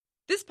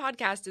This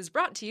podcast is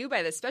brought to you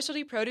by the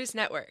Specialty Produce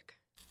Network.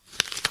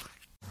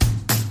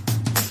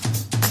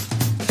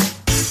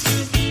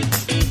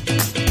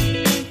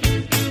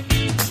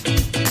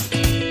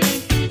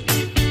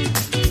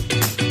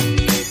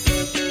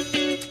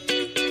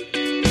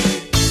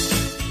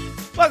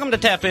 Welcome to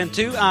Tap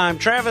Into. I'm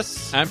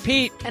Travis. I'm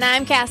Pete. And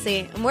I'm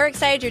Cassie, and we're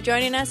excited you're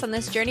joining us on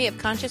this journey of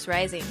conscious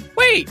rising.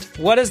 Wait,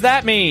 what does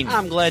that mean?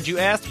 I'm glad you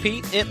asked,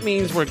 Pete. It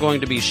means we're going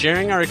to be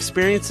sharing our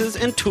experiences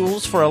and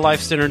tools for a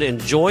life centered in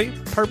joy,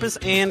 purpose,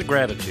 and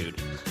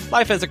gratitude.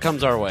 Life as it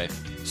comes our way.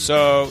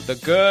 So, the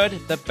good,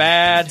 the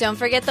bad. Don't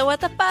forget the what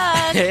the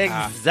fuck.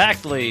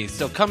 Exactly.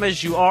 So come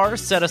as you are,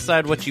 set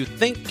aside what you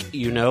think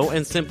you know,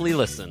 and simply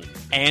listen.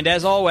 And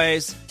as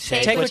always,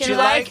 Take what you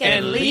like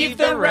and leave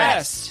the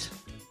rest.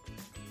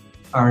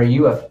 Are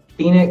you a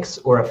phoenix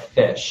or a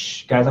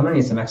fish? Guys, I'm going to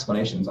need some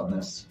explanations on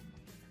this.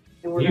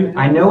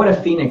 I know what a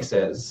phoenix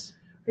is,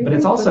 but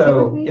it's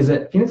also, is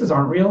it phoenixes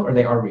aren't real or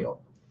they are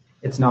real?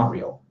 It's not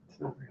real. It's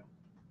not real.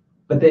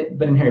 But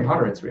in Harry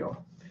Potter, it's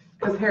real.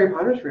 Because Harry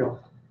Potter's real.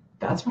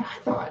 That's what I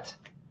thought.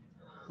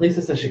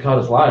 Lisa says she caught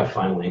us live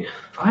finally.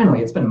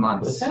 Finally, it's been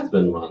months. It has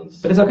been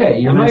months. But it's okay.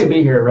 You're meant to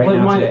be here right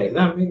now today.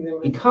 Today.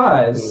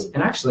 Because,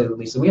 and actually,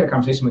 Lisa, we had a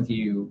conversation with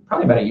you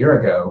probably about a year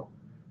ago.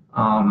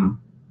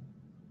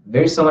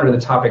 Very similar to the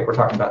topic we're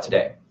talking about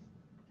today.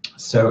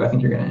 So I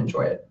think you're going to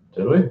enjoy it.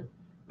 Did we?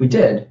 We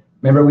did.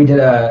 Remember we did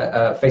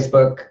a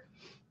Facebook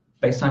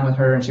FaceTime with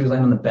her and she was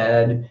laying on the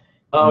bed.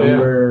 Oh, we yeah.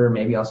 were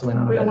maybe also laying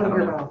on the We bed. don't I want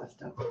to don't hear know. about all that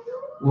stuff.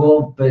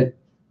 Well, but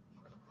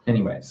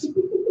anyways.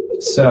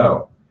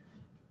 So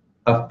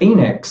a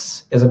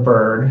phoenix is a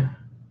bird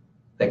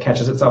that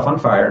catches itself on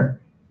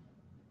fire.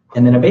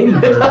 And then a baby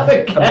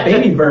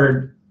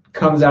bird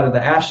comes out of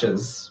the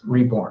ashes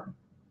reborn.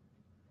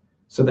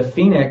 So the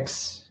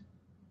phoenix,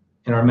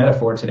 in our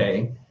metaphor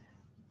today,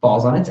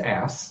 falls on its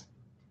ass,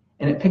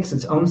 and it picks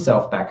its own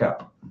self back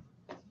up.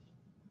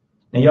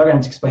 Now, y'all got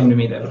to explain to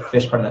me the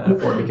fish part of that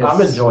metaphor, because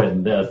I'm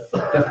enjoying this.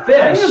 the I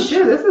fish, am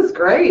too. This is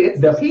great.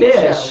 It's the a Pete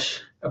fish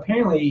show.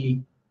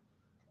 apparently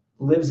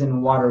lives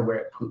in water where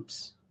it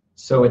poops.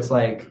 So it's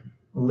like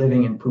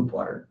living in poop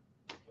water,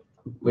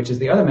 which is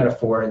the other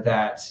metaphor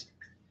that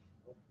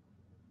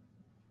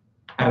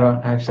I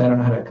don't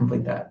know how to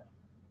complete that.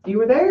 You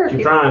were there.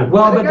 Keep trying.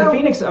 Well, Way but to the go.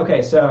 phoenix,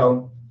 okay,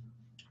 so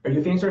are you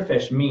a phoenix or a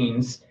fish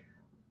means,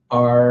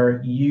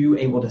 are you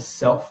able to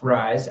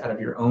self-rise out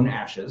of your own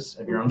ashes,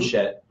 of your own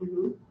shit,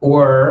 Mhm.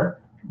 or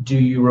do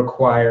you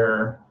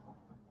require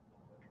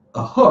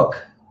a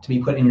hook to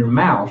be put in your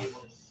mouth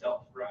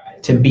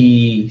to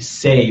be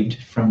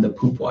saved from the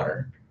poop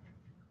water?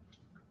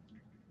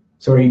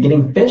 So are you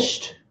getting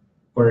fished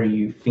or are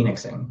you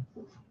phoenixing?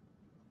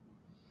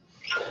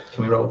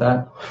 Can we roll with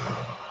that?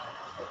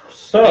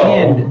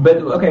 But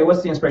okay,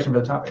 what's the inspiration for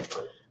the topic?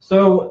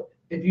 So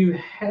if you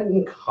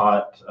hadn't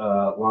caught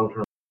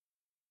long-term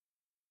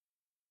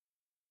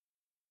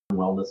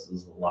wellness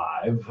is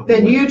live,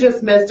 Then you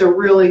just missed a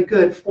really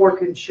good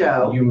forking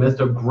show. You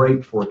missed a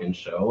great forking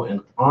show, and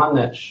on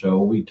that show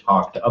we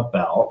talked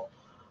about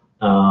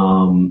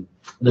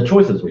the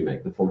choices we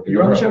make. The forking.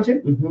 You're on the show too?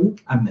 Mm-hmm.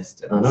 I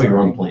missed it. I know you're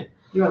on the plane.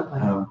 You want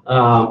to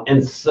play?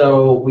 And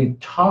so we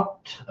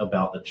talked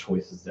about the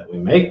choices that we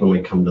make when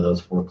we come to those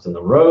forks in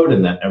the road,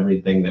 and that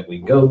everything that we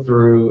go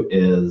through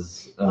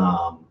is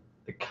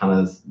it kind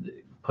of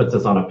puts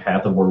us on a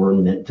path of where we're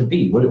meant to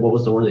be. What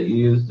was the word that you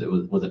used?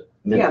 Was it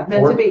meant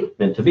to be.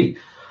 Meant to be.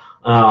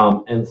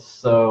 And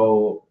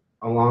so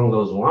along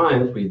those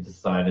lines, we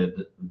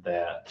decided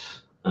that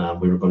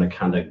we were going to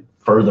kind of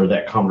further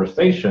that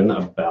conversation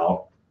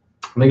about.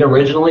 I think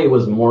originally it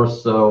was more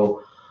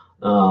so.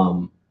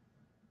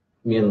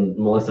 Me and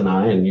Melissa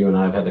and you and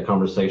I have had the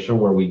conversation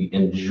where we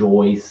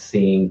enjoy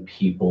seeing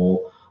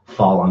people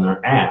fall on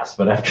their ass.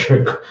 But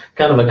after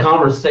kind of a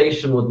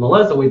conversation with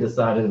Melissa, we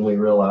decided and we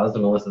realized,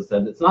 and Melissa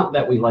said, it's not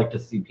that we like to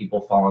see people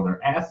fall on their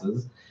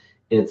asses.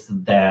 It's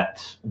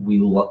that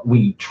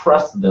we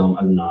trust them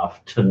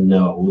enough to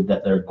know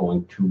that they're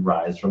going to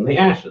rise from the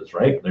ashes,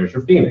 right? There's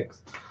your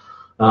phoenix.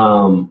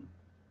 Then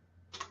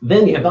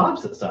you have the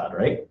opposite side,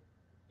 right?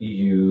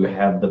 You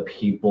have the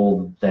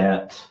people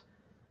that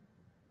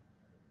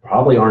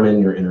probably aren't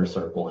in your inner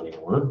circle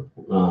anymore.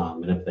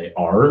 And if they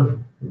are,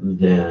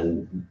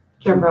 then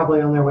They're probably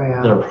on their way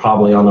out. they're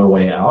probably on their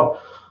way out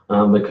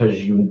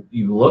because you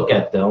look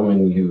at them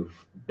and you've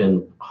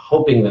been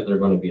hoping that they're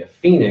going to be a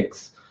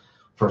phoenix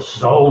for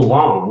so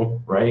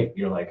long, right?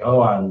 You're like,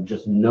 oh, I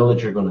just know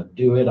that you're going to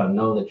do it. I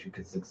know that you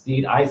can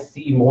succeed. I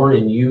see more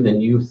in you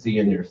than you see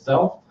in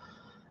yourself.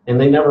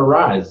 And they never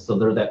rise. So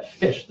they're that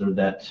fish. They're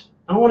that,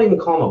 I don't want to even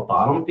call them a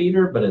bottom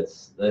feeder, but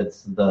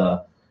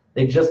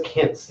they just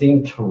can't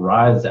seem to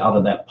rise out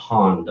of that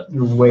pond.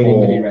 You're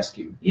waiting to be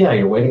rescued. Yeah,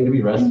 you're waiting to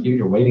be rescued.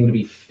 You're waiting to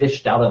be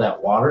fished out of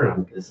that water.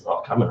 This is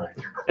all coming right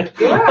now.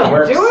 Yeah,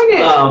 you're doing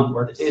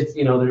it. It's,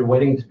 they're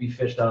waiting to be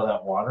fished out of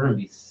that water and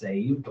be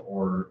saved,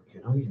 or,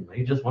 you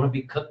may just want to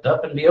be cooked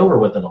up and be over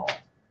with it all.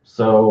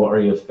 So are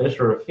you a fish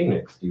or a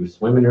phoenix? Do you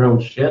swim in your own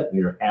shit and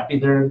you're happy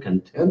there and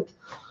content?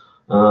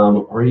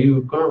 Or are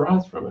you going to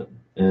rise from it?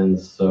 And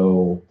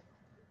so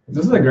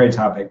This is a great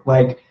topic.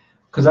 Like,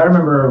 because I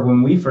remember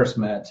when we first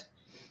met,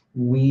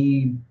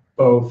 we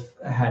both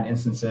had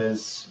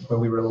instances where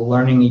we were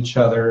learning each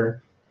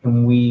other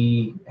and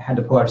we had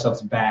to pull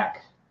ourselves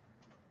back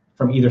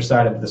from either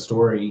side of the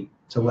story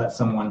to let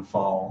someone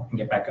fall and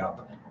get back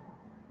up,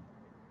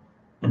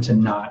 and to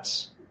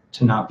not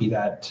be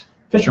that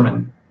fisher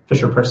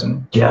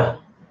person,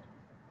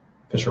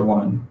 fisher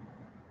woman,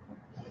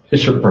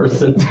 fisher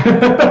person.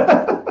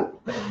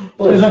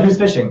 Depends on who's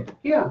fishing.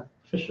 Yeah.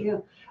 Fisher. Yeah.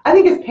 I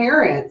think as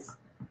parents,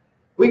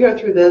 we go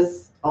through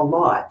this a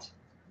lot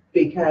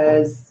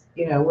because,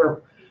 you know,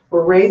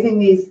 we're raising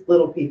these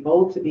little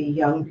people to be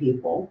young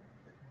people,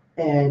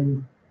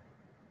 and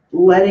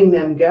letting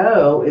them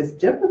go is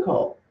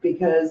difficult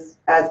because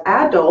as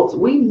adults,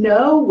 we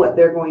know what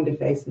they're going to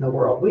face in the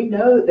world. We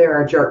know that there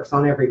are jerks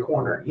on every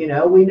corner. You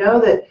know, we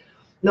know that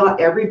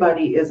not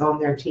everybody is on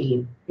their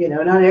team. You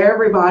know, not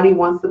everybody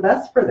wants the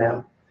best for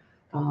them.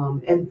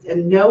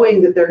 And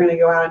knowing that they're going to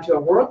go out into a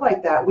world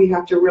like that, we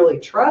have to really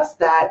trust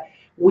that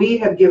we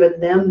have given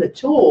them the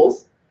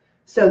tools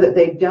so that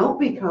they don't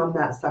become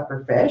that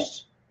sucker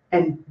fish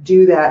and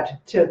do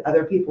that to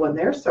other people in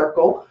their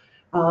circle.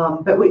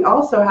 But we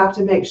also have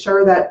to make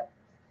sure that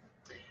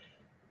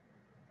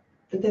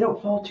they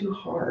don't fall too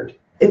hard.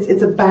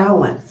 It's a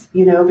balance,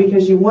 you know,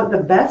 because you want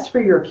the best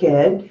for your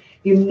kid.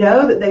 You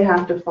know that they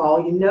have to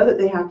fall. You know that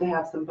they have to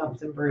have some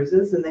bumps and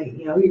bruises, and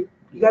you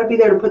got to be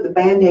there to put the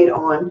Band-Aid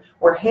on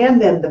or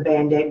hand them the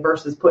Band-Aid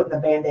versus putting the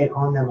Band-Aid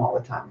on them all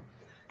the time.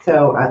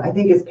 So I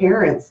think as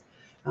parents,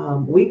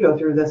 we go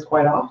through this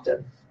quite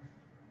often.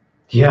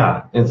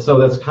 Yeah, and so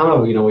that's kind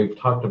of, you know, we've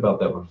talked about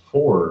that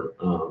before,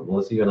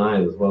 Melissa, you and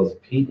I, as well as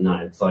Pete and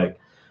I. It's like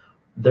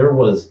there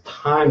was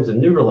times in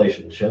new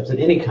relationships, in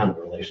any kind of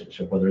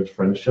relationship, whether it's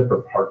friendship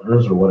or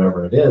partners or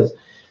whatever it is,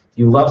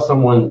 you love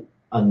someone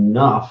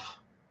enough,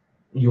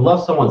 you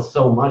love someone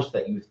so much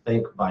that you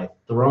think by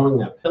throwing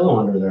that pillow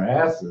under their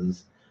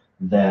asses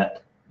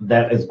that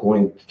is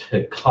going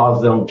to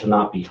cause them to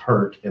not be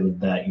hurt and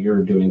that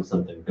you're doing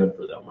something good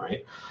for them,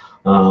 right?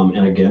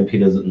 And again,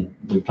 Pete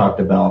we've talked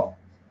about,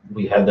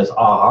 we had this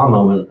aha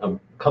moment a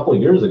couple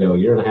of years ago, a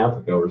year and a half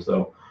ago or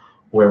so,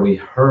 where we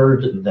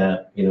heard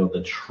that, you know,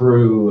 the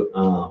true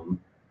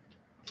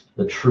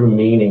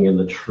meaning and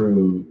the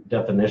true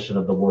definition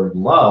of the word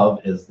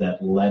love is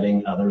that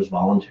letting others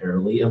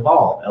voluntarily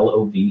evolve,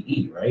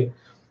 LOVE, right?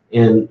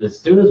 And as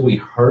soon as we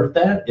heard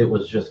that, it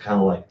was just kind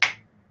of like,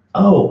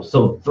 oh,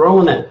 so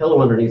throwing that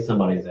pillow underneath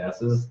somebody's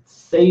asses,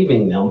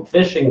 saving them,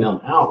 fishing them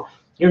out,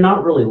 you're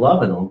not really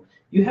loving them.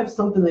 You have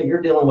something that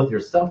you're dealing with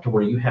yourself to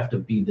where you have to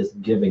be this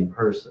giving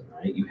person,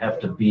 right? You have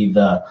to be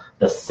the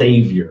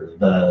savior,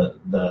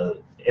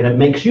 and it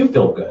makes you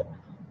feel good.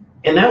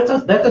 And that's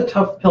a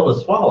tough pill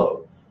to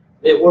swallow.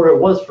 Where it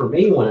was for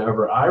me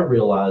whenever I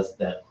realized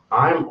that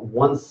I'm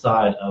one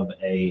side of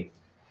a,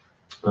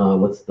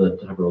 what's the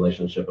type of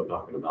relationship I'm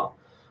talking about?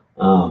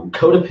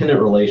 Codependent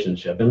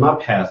relationship. In my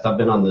past, I've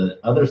been on the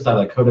other side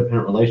of the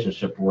codependent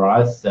relationship where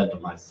I said to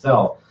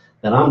myself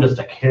that I'm just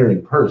a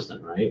caring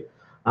person, right?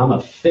 I'm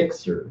a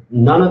fixer.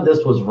 None of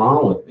this was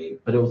wrong with me,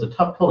 but it was a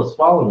tough pill to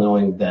swallow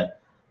knowing that,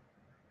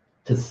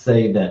 to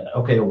say that,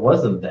 okay, it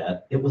wasn't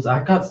that. It was,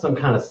 I got some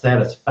kind of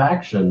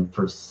satisfaction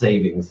for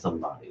saving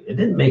somebody. It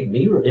didn't make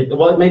me,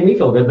 it made me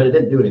feel good, but it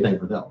didn't do anything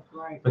for them.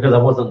 Right. Because I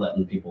wasn't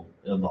letting people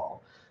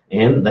evolve.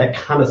 And that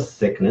kind of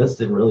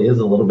sickness, it really is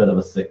a little bit of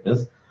a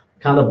sickness,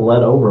 kind of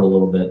bled over a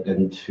little bit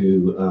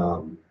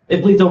into,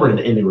 it bleeds over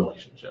into any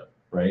relationship,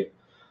 right?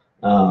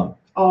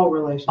 All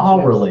relationships.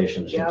 All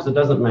relationships. Yep. It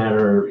doesn't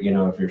matter, you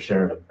know, if you're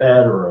sharing a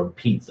bed or a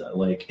pizza.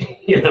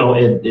 Like, you know,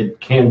 it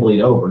can bleed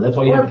over. That's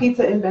why you have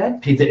pizza in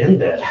bed. Pizza in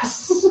bed.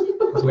 Yes. I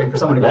was waiting for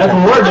someone to get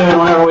That's what we're doing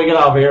whenever we get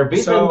off here.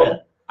 Pizza in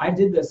bed. I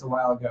did this a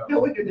while ago. No,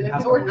 we didn't. No,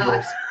 we're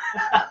not.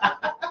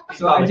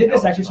 So I did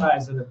this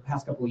exercise in the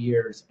past couple of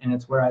years, and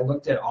it's where I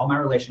looked at all my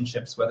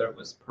relationships, whether it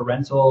was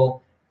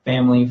parental,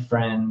 family,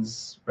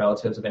 friends,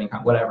 relatives of any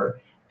kind,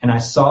 whatever. And I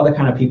saw the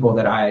kind of people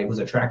that I was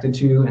attracted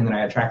to and that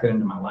I attracted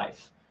into my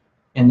life.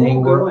 And they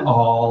were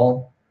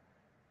all,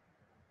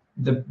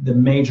 the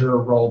major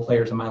role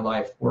players in my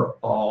life were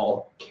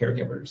all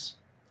caregivers.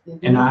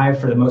 Mm-hmm. And I,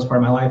 for the most part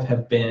of my life,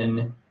 have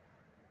been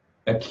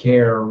a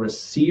care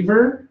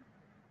receiver,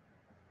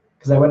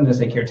 because I wouldn't just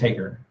say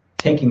caretaker.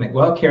 Taking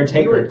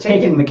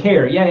the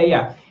care,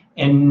 yeah.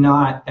 And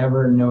not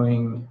ever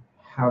knowing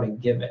how to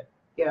give it.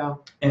 Yeah.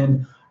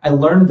 And I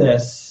learned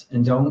this,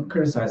 and don't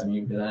criticize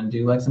me, but I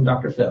do like some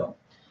Dr. Phil.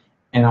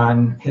 And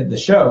on the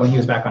show, when he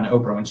was back on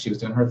Oprah when she was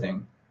doing her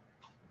thing,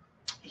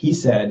 he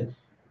said,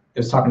 it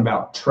was talking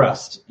about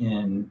trust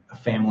in a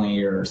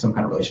family or some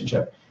kind of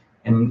relationship.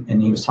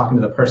 And he was talking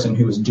to the person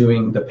who was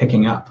doing the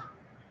picking up.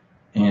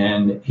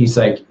 And he's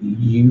like,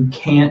 you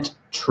can't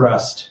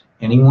trust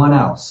anyone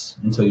else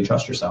until you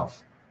trust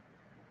yourself.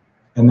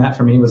 And that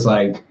for me was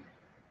like,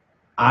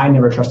 I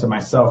never trusted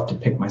myself to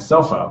pick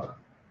myself up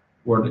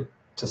or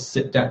to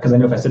sit down, because I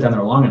knew if I sit down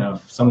there long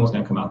enough, someone was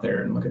going to come out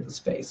there and look at this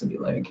face and be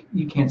like,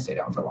 you can't stay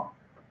down for long.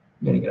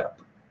 You got to get up.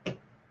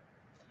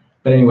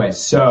 But anyway,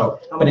 so,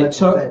 but it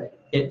took,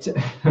 it,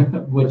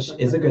 which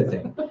is a good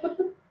thing.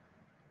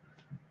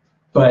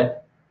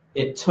 But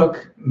it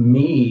took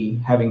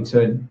me having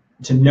to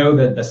know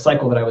that the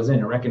cycle that I was in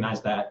and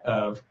recognize that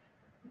of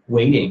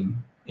wading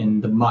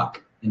in the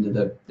muck into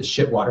the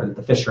shit water that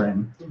the fish are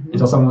in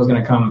until someone was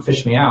going to come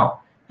fish me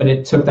out. But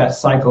it took that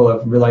cycle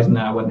of realizing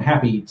that I wasn't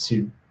happy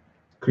to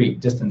create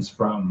distance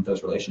from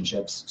those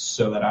relationships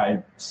so that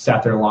I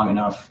sat there long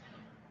enough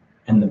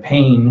and the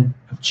pain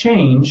of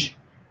change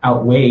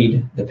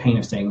outweighed the pain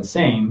of staying the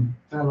same.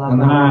 I love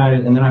And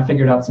that. then I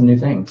figured out some new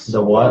things.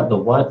 The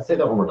what? Say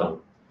that one more time.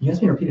 You guys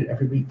me to repeat it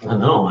every week. I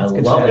know. I That's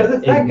good love shit. it. Because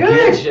it's that good.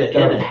 gets you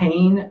in The it.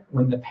 pain,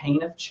 when the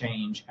pain of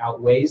change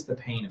outweighs the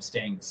pain of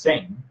staying the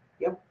same.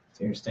 Yep.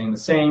 So you're staying the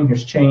same,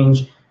 here's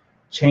change.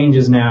 Change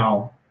is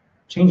now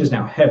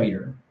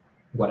heavier,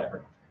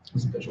 whatever.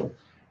 It's a visual.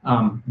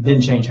 Then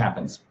change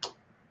happens.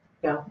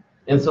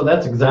 And so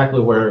that's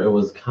exactly where it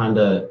was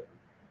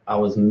I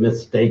was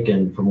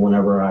mistaken from when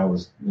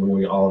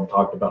we all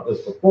talked about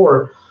this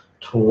before,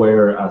 to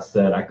where I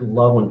said, I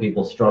love when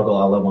people struggle.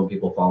 I love when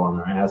people fall on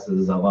their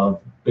asses.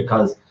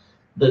 Because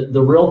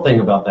the real thing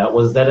about that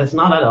was that it's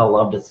not that I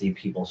love to see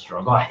people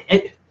struggle.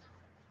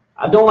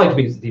 I don't like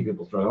to see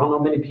people struggle. I don't know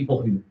many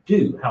people who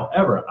do.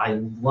 However, I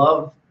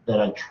love that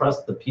I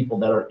trust the people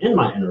that are in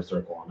my inner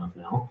circle enough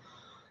now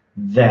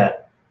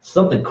that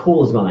something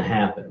cool is going to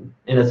happen.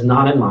 And it's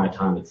not in my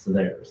time, it's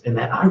theirs. And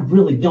that I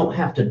really don't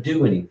have to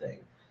do anything.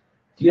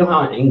 Do you know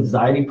how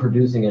anxiety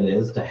producing it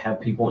is to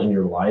have people in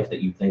your life that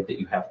you think that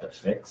you have to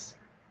fix?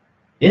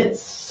 It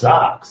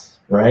sucks,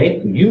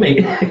 right?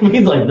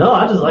 He's like, no,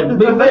 I just like to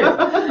be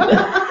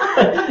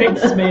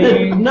fixed. Fix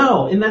me.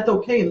 No, and that's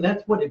okay. And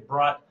that's what it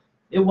brought.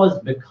 It was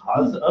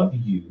because of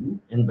you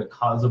and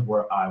because of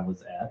where I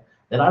was at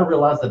that I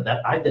realized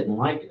that I didn't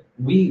like it.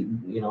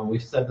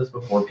 We've said this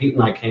before. Pete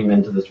and I came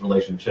into this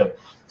relationship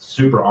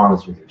super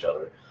honest with each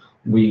other.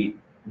 We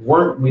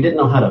didn't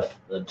know how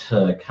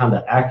to kind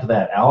of act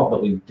that out,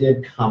 but we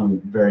did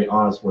come very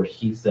honest where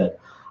he said,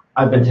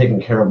 I've been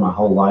taken care of my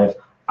whole life.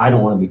 I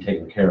don't want to be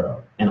taken care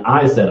of. And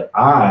I said,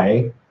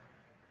 I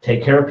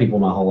take care of people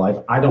my whole life.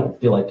 I don't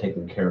feel like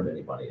taking care of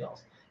anybody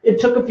else. It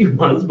took a few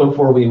months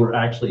before we were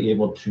actually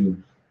able to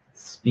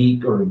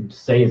speak or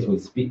say as we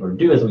speak or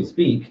do as we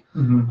speak.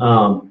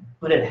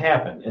 But it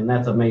happened, and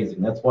that's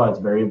amazing. That's why it's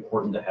very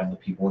important to have the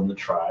people in the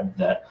tribe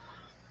that,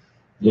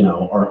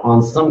 are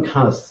on some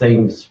kind of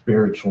same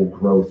spiritual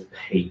growth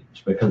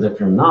page. Because if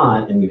you're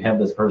not, and you have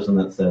this person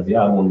that says,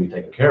 yeah, I want to be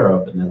taken care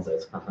of, and then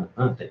says,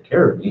 take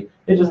care of me,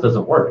 it just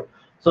doesn't work.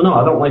 So no,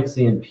 I don't like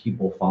seeing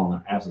people fall on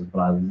their asses, but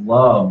I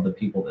love the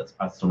people that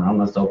I surround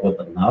myself with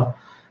enough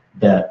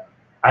that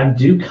I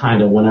do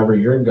kind of, whenever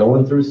you're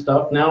going through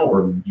stuff now,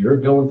 or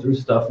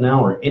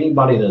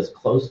anybody that's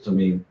close to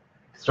me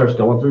starts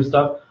going through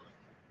stuff,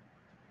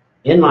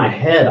 in my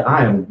head,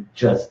 I am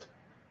just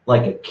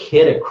like a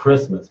kid at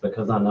Christmas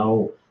because I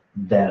know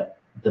that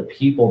the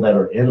people that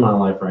are in my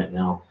life right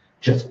now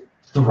just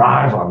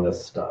thrive on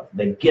this stuff.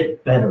 They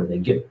get better, they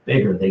get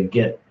bigger, they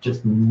get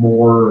just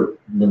more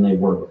than they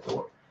were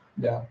before.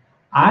 Yeah.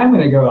 I'm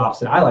going to go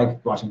opposite. I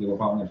like watching people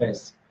fall on their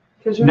face.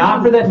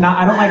 Not for that.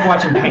 I don't like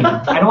watching pain.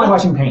 I don't like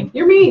watching pain.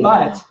 You're mean.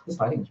 But this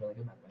lighting is really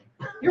good, by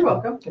the way. You're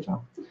welcome. Good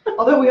job.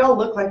 Although we all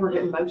look like we're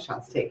getting mug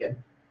shots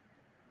taken.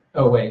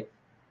 Oh, wait.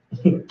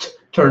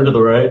 Turn to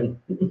the right.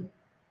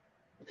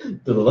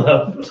 To the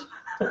left.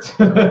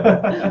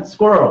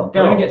 Squirrel, We're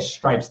going go. to get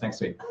stripes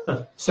next week.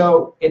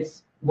 So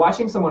it's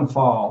watching someone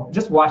fall,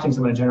 just watching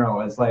someone in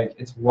general is like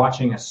it's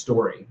watching a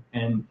story.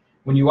 And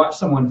when you watch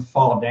someone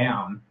fall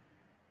down,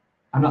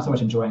 I'm not so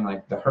much enjoying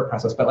like the hurt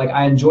process, but like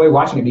I enjoy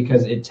watching it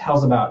because it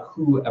tells about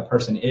who a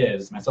person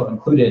is, myself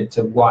included,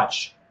 to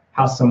watch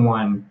how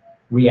someone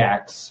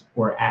reacts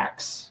or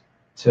acts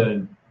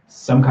to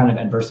some kind of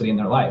adversity in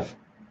their life.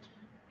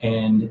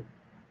 And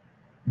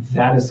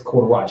that is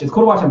cool to watch. It's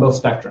cool to watch on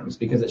both spectrums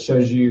because it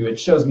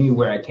shows me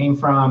where I came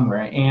from, where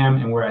I am,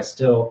 and where I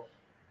still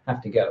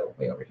have to go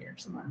way over here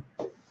somewhere.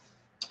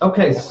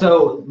 Okay,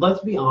 so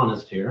let's be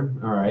honest here,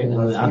 all right?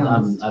 Let's be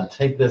honest. I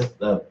take this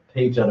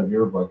page out of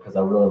your book because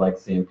I really like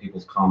seeing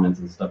people's comments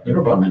and stuff that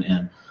Your are book. coming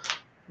in.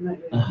 Not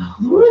yet.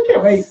 I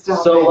can't wait.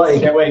 Stop So, it.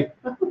 Can't wait.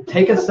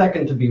 Take a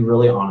second to be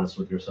really honest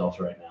with yourselves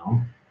right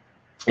now.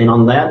 And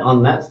on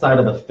that side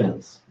of the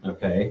fence,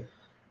 okay,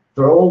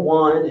 throw a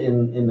 1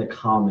 in the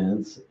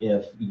comments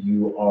if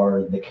you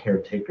are the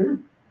caretaker.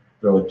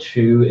 Throw a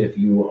 2 if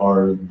you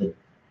are the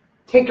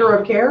Taker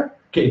of care.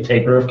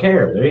 taker of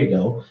care. There you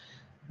go.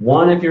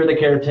 1 if you're the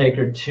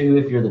caretaker, 2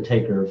 if you're the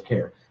taker of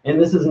care. And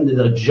this isn't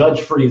a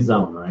judge-free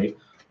zone, right?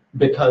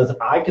 Because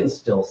I can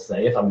still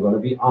say, if I'm going to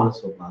be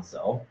honest with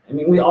myself, I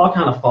mean, we all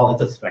kind of fall,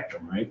 it's a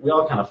spectrum, right? We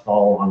all kind of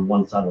fall on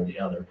one side or the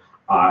other.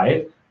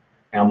 I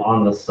am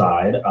on the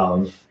side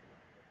of,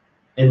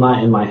 in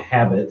my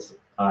habits,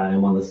 I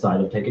am on the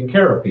side of taking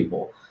care of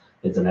people.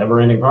 It's a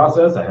never-ending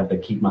process. I have to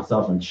keep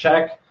myself in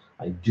check.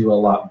 I do a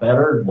lot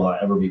better. Will I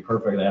ever be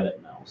perfect at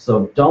it? No.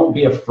 So don't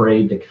be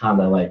afraid to kind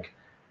of like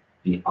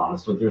be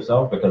honest with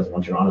yourself, because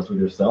once you're honest with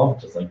yourself,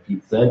 just like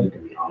Pete said, you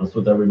can be honest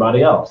with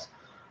everybody else.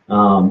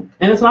 And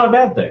it's not a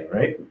bad thing,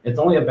 right? It's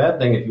only a bad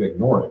thing if you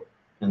ignore it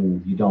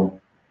and you don't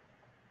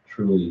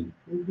truly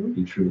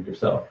be true with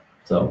yourself.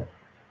 So,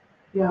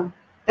 yeah.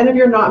 And if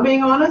you're not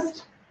being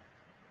honest,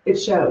 it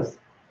shows.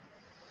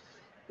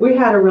 We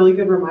had a really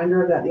good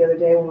reminder of that the other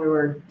day when we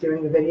were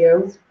doing the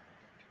videos.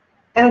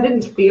 And I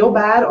didn't feel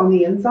bad on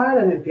the inside.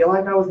 I didn't feel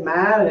like I was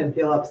mad. I didn't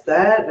feel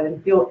upset. I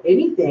didn't feel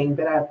anything.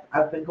 But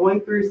I've been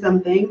going through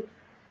something,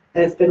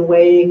 and it's been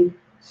weighing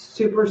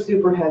super,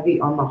 super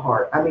heavy on my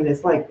heart. I mean,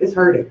 it's like, it's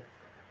hurting.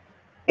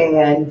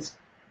 And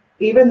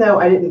even though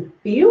I didn't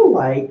feel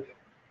like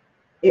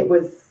it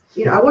was,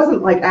 you know, I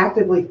wasn't like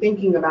actively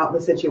thinking about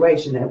the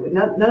situation.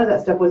 None of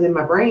that stuff was in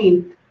my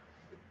brain.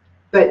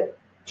 But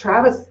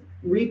Travis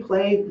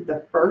replayed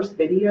the first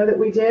video that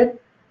we did,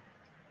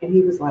 and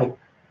he was like,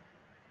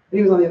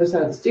 he was on the other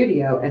side of the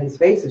studio, and his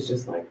face is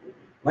just like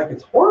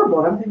it's horrible.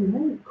 And I'm thinking,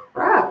 holy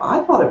crap,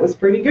 I thought it was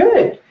pretty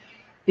good.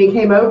 He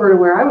came over to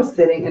where I was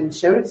sitting and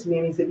showed it to me,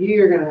 and he said,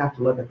 you're going to have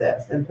to look at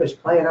this, and push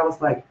play. And I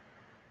was like,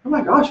 oh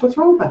my gosh, what's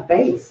wrong with my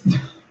face?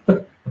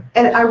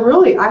 And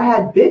I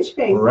had bitch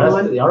face rest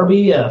on, of the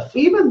RBF.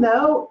 even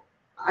though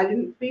I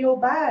didn't feel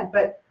bad,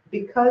 but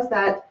because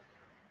that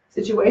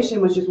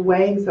situation was just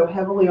weighing so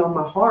heavily on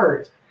my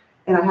heart,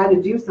 and I had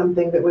to do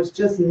something that was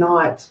just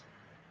not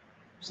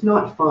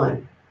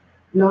fun,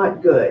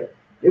 not good.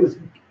 It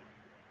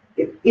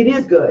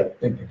is good.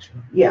 Big picture.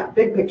 Yeah,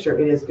 big picture,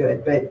 it is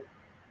good. But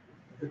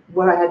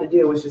what I had to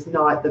do was just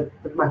not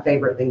my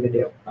favorite thing to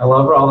do. I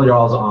love all of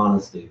y'all's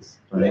honesties,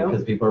 right? Yeah.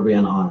 Because people are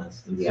being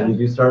honest. As Yeah. soon as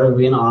you started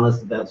being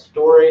honest with that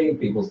story,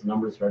 people's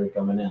numbers started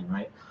coming in,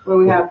 right? Well,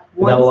 we have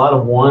We got a lot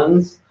of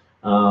ones.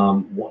 We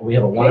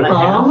have a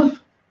 1.5.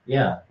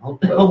 Yeah.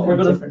 We're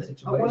gonna.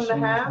 Different A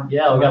 1.5?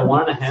 Yeah, we got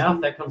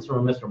 1.5. That comes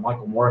from Mr.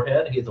 Michael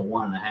Moorhead. He's a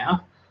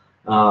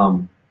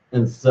 1.5.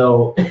 And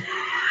so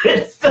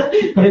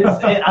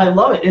I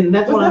love it, and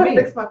that's Was what that I a mean.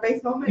 fix my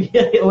face moment?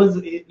 Yeah,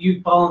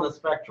 you fall on the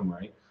spectrum,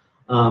 right?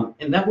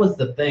 And that was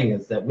the thing,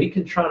 is that we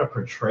can try to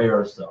portray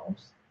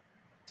ourselves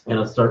in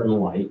a certain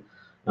light.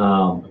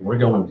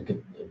 We're on a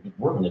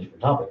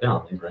different topic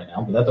now, I think, right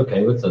now, but that's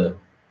okay. It's a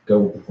go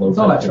with the flow It's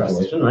all type about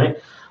situation, right?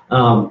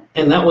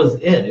 And that was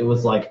it. It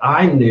was like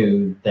I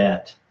knew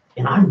that,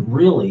 and I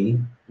really,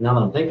 now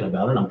that I'm thinking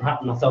about it, I'm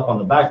patting myself on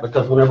the back,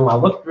 because whenever I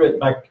looked through it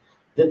back,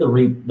 did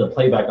the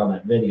playback on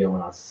that video,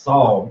 and I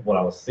saw what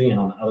I was seeing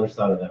on the other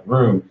side of that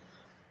room,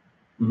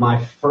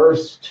 my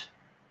first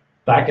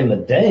back in the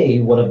day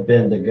would have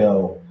been to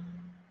go,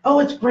 oh,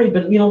 it's great,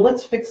 but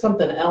let's fix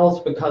something else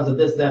because of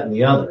this, that, and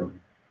the other.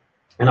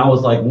 And I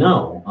was like,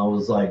 no. I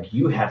was like,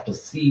 you have to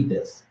see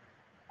this.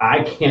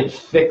 I can't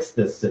fix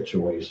this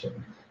situation.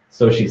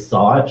 So she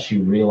saw it, she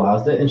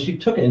realized it, and she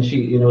took it, and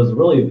it was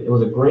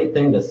a great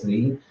thing to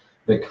see,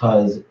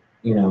 because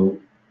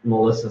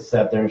Melissa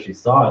sat there and she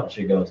saw it, and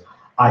she goes,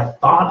 I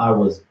thought I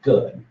was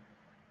good.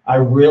 I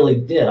really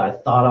did. I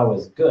thought I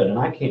was good. And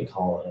I can't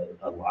call it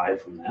a lie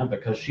from that,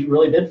 because she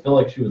really did feel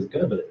like she was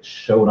good, but it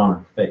showed on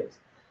her face.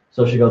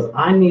 So she goes,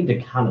 I need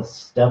to kind of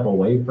step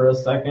away for a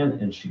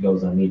second. And she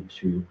goes, I need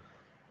to,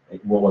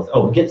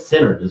 get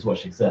centered is what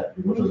she said,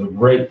 which was a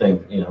great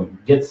thing.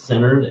 Get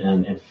centered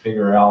and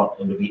figure out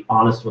and to be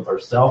honest with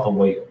herself and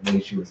the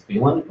way she was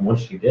feeling. And once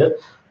she did,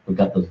 we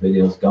got those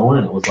videos going,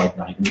 and it was like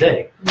night and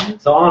day. Mm-hmm.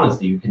 So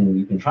honestly, you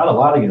can try to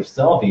lie to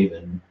yourself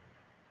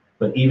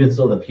but even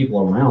so, the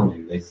people around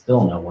you, they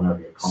still know whenever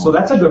you're calling. So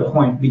that's a good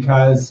point,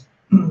 because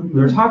we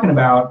were talking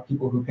about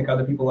people who pick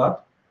other people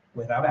up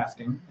without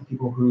asking, and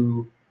people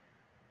who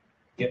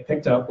get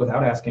picked up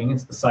without asking.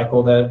 It's the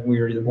cycle that we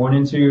were either born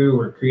into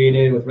or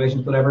created with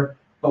relationships, whatever.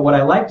 But what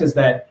I liked is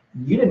that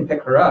you didn't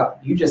pick her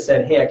up. You just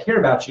said, hey, I care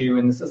about you,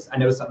 and I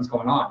noticed something's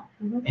going on.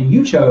 Mm-hmm. And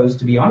you chose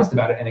to be honest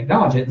about it and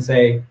acknowledge it and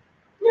say,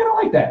 yeah, I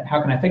don't like that.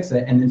 How can I fix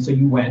it? And then so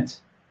you went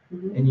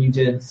and you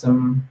did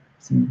some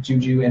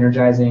juju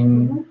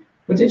energizing. Mm-hmm.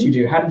 What did you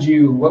do?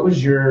 What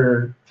was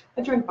your...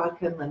 I drank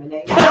vodka and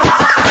lemonade. I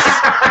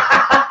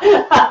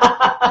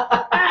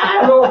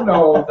don't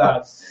know if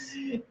that's...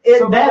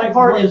 that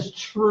part is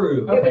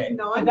true. Okay. It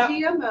was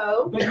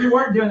non-GMO. But you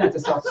weren't doing that to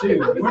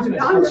self-soothe. It was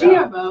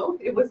non-GMO.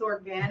 It was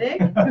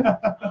organic.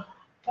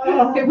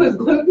 It was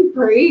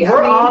gluten-free.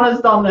 We're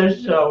honest on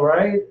this show,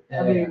 right?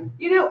 Yeah. I mean...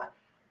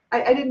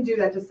 I didn't do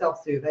that to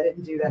self-soothe. I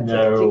didn't do that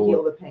to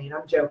heal the pain.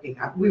 I'm joking.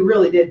 We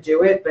really did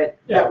do it, but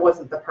that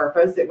wasn't the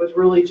purpose. It was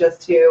really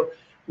just to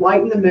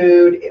lighten the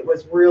mood. It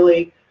was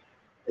really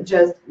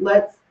just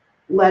let's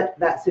let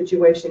that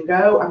situation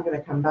go. I'm going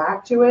to come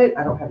back to it.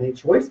 I don't have any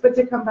choice but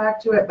to come back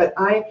to it. But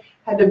I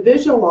had to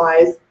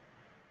visualize,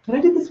 and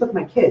I did this with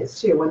my kids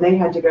too, when they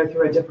had to go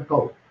through a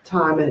difficult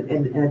time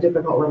and a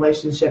difficult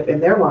relationship in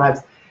their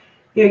lives.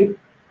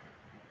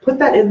 Put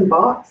that in the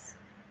box.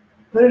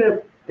 Put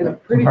it in a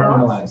pretty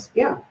box.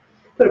 Yeah.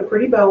 Put a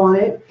pretty bow on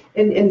it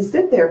and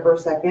sit there for a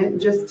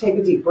second. Just take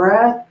a deep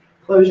breath,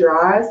 close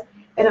your eyes,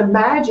 and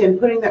imagine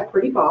putting that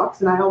pretty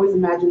box, and I always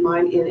imagine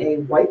mine in a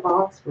white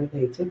box with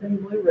a Tiffany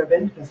blue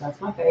ribbon, because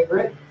that's my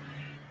favorite.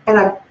 And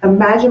I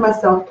imagine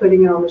myself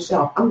putting it on the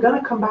shelf. I'm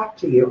going to come back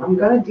to you. I'm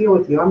going to deal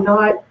with you. I'm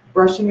not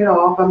brushing it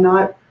off. I'm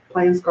not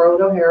playing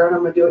Scarlett O'Hara, and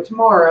I'm going to do it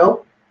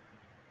tomorrow.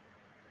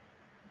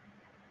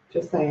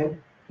 Just saying.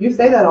 You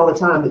say that all the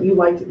time, that you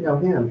like to know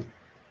him.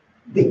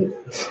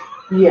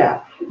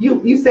 Yeah.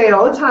 You say it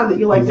all the time that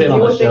you like to deal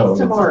with things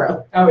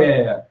tomorrow. Oh,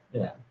 yeah.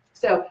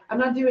 So I'm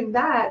not doing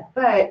that,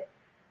 but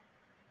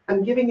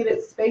I'm giving it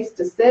its space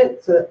to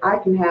sit so that I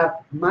can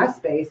have my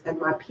space and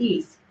my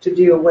peace to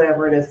do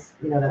whatever it is,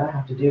 that I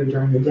have to do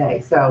during the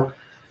day. So,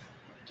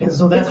 And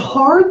so it's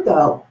hard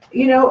though,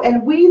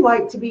 and we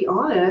like to be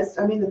honest.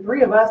 I mean, the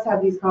three of us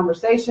have these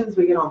conversations.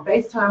 We get on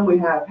FaceTime, we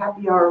have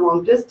happy hour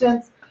long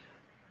distance,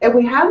 and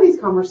we have these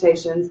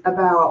conversations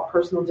about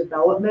personal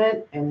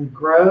development and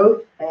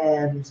growth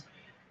and,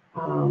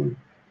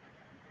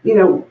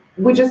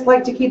 we just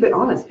like to keep it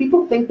honest.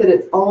 People think that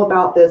it's all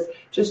about this,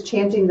 just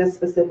chanting this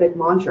specific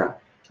mantra,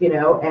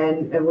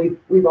 and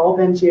we've all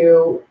been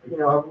to,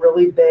 a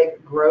really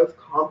big growth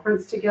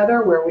conference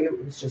together where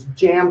it was just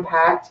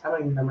jam-packed. I don't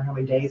even remember how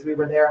many days we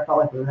were there. I felt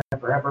like we were there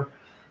forever.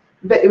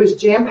 But it was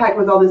jam-packed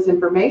with all this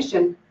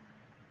information.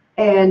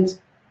 And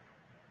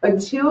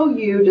until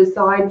you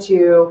decide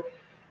to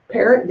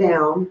pare it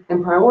down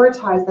and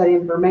prioritize that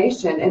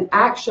information and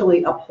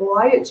actually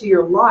apply it to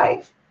your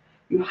life,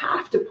 you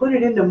have to put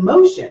it into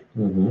motion.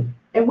 Mm-hmm.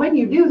 And when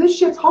you do, this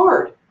shit's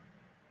hard.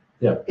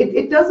 Yeah.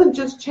 It doesn't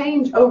just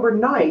change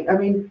overnight. I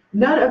mean,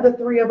 none of the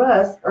three of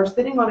us are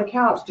sitting on a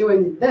couch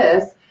doing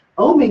this,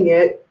 oming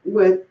it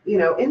with,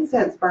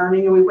 incense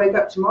burning, and we wake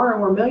up tomorrow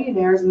and we're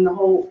millionaires and our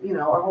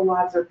whole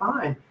lives are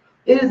fine.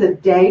 It is a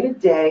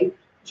day-to-day,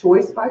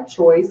 choice by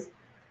choice,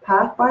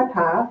 path by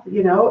path,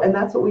 and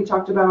that's what we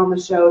talked about on the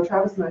show.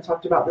 Travis and I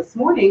talked about this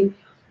morning,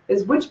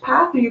 is which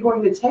path are you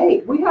going to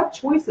take? We have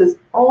choices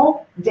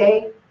all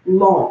day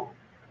long.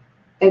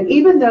 And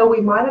even though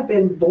we might have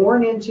been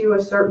born into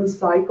a certain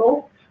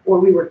cycle, or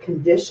we were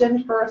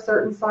conditioned for a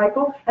certain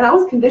cycle, and I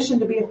was conditioned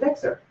to be a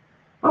fixer.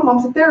 My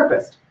mom's a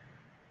therapist,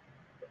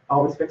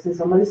 always fixing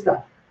somebody's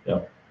stuff.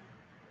 Yep.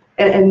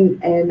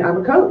 And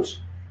I'm a coach,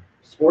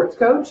 sports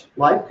coach,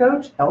 life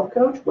coach, health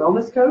coach,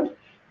 wellness coach.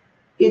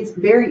 It's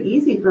very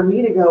easy for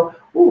me to go,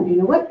 oh, you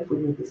know what? If we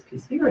move this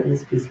piece here and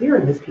this piece here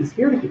and this piece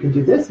here, if you can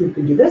do this and you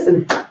can do this,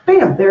 and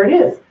bam, there it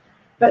is.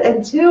 But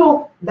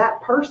until that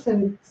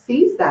person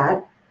sees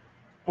that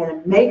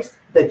and makes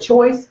the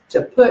choice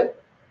to put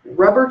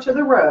rubber to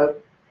the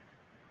road,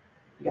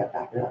 you got to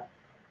back it up.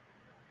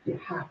 You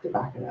have to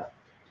back it up.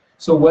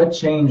 So what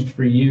changed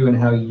for you and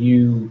how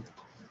you,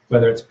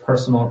 whether it's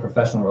personal or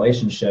professional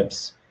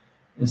relationships,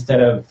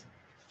 instead of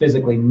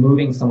physically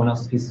moving someone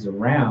else's pieces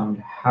around,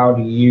 how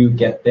do you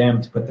get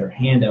them to put their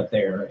hand up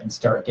there and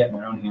start getting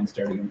their own hands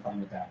dirty and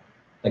playing with that?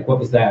 Like, what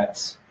was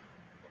that?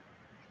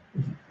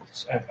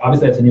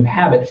 Obviously, that's a new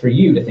habit for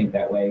you to think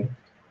that way.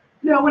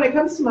 No, when it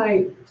comes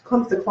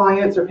to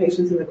clients or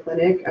patients in the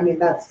clinic, I mean,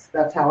 that's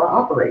how I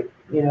operate.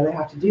 They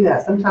have to do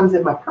that. Sometimes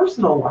in my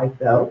personal life,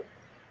 though,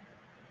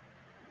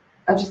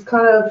 I just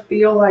kind of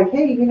feel like,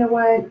 hey, you know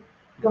what?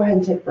 Go ahead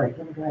and take a break.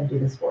 Let me go ahead and do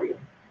this for you.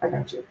 I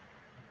got you.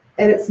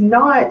 And it's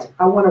not,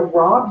 I want to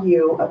rob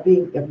you of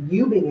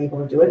you being able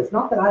to do it. It's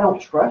not that I don't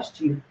trust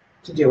you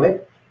to do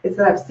it. It's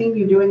that I've seen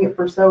you doing it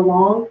for so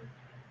long.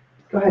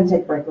 Go ahead and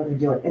take a break. Let me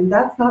do it. And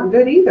that's not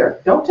good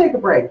either. Don't take a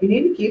break. You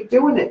need to keep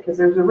doing it because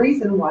there's a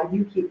reason why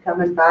you keep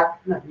coming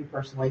back. Not you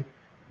personally,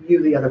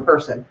 you, the other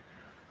person,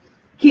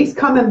 keeps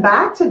coming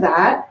back to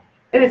that.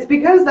 And it's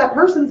because that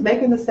person's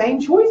making the same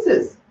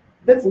choices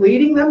that's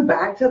leading them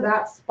back to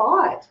that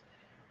spot.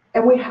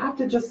 And we have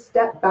to just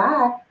step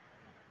back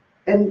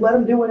and let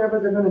them do whatever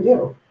they're going to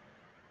do.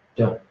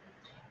 Yeah.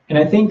 And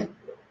I think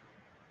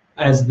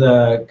as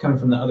coming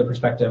from the other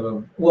perspective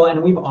of,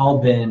 and we've all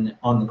been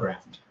on the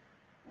ground.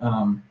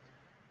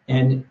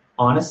 And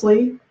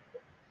honestly,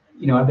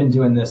 I've been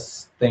doing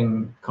this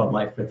thing called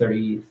life for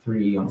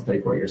 33, almost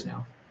 34 years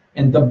now.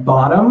 And the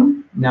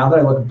bottom, now that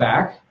I look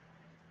back,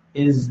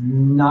 is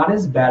not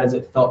as bad as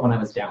it felt when I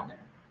was down there,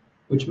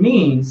 which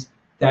means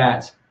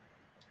that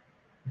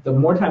the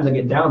more times I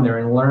get down there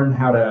and learn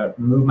how to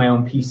move my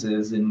own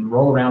pieces and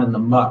roll around in the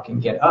muck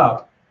and get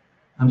up,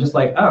 I'm just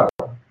like,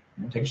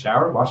 take a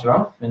shower, wash it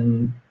off,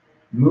 and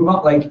move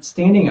on. Like,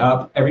 standing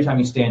up, every time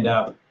you stand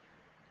up,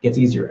 gets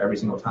easier every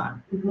single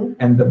time. Mm-hmm.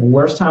 And the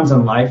worst times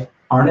in life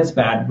aren't as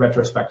bad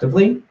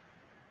retrospectively,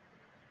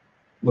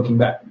 looking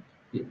back,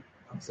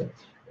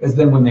 as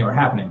then when they were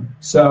happening.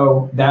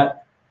 So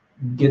that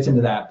gets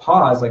into that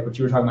pause, like what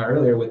you were talking about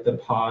earlier with the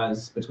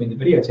pause between the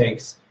video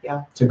takes,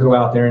 to go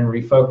out there and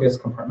refocus,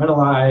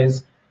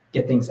 compartmentalize,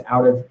 get things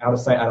out of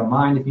sight, out of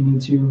mind if you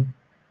need to.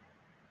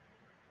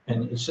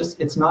 And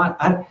it's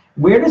not,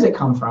 where does it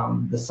come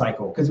from, the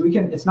cycle? Because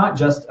it's not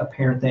just a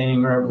parent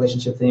thing or a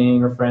relationship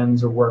thing or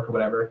friends or work or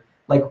whatever.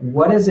 Like,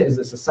 what is it? Is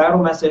it a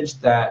societal message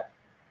that,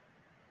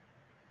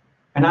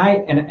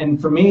 and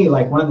for me,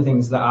 like, one of the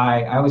things that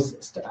I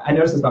noticed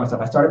this about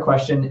myself. I start a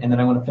question and then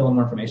I want to fill in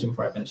more information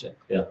before I finish it.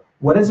 Yeah.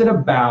 What is it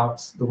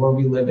about the world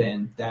we live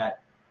in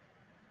that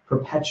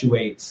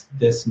perpetuates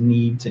this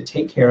need to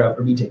take care of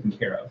or be taken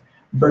care of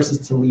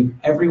versus to leave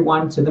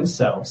everyone to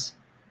themselves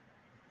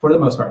for the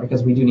most part,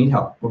 because we do need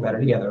help. We're better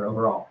together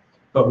overall,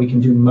 but we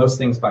can do most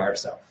things by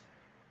ourselves.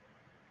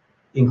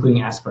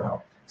 including ask for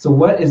help. So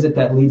what is it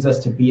that leads us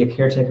to be a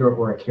caretaker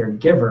or a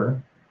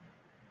caregiver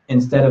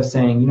instead of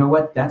saying, you know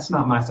what, that's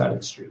not my side of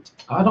the street.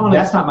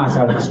 That's not my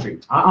side of the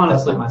street. I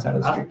honestly, That's not my side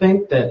of the I street.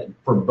 think that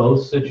for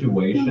both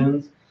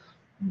situations,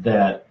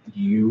 that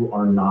you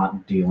are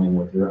not dealing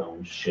with your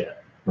own shit,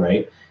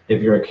 right?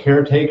 If you're a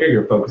caretaker,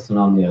 you're focusing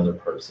on the other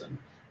person.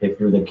 If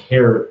you're the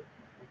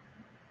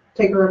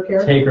Taker of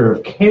care. taker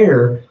of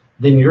care,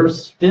 then you're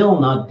still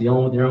not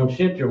dealing with your own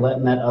shit. You're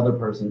letting that other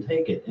person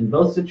take it. In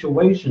both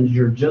situations,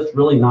 you're just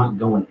really not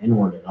going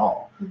inward at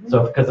all.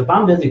 So, because if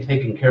I'm busy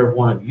taking care of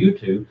one of you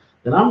two,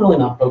 then I'm really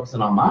not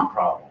focusing on my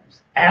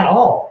problems at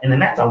all. And then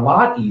that's a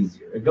lot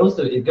easier.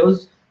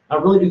 I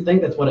really do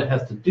think that's what it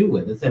has to do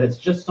with, is that it's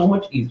just so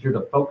much easier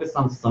to focus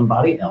on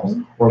somebody else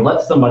or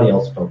let somebody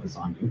else focus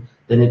on you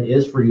than it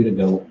is for you to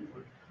go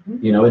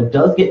inward. You know, it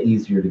does get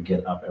easier to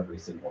get up every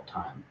single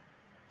time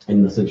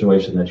in the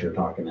situation that you're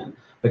talking in,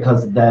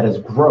 because that is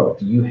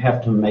growth. You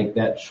have to make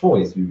that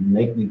choice.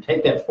 You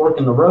take that fork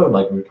in the road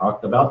like we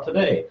talked about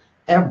today,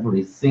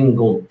 every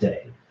single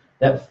day.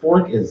 That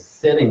fork is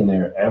sitting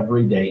there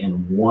every day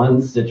in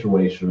one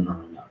situation or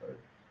another.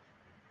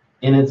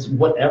 And it's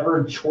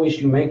whatever choice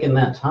you make in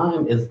that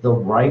time is the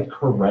right,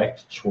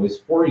 correct choice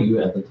for you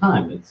at the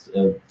time. It's,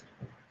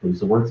 use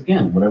the words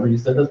again, whatever you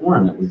said this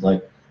morning, it was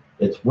like,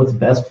 it's what's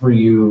best for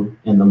you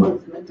in the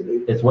moment. It's meant to be.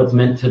 It's what's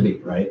meant to be,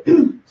 right?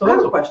 So I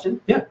have a question.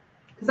 Yeah.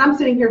 Because I'm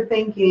sitting here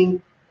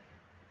thinking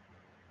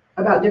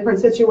about different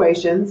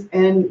situations,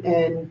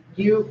 and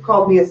you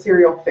called me a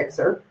serial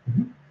fixer.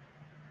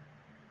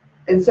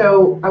 And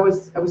so I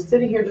was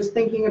sitting here just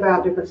thinking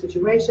about different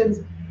situations.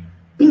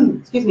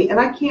 Excuse me. And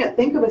I can't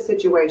think of a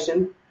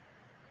situation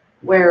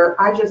where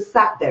I just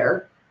sat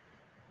there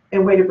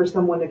and waited for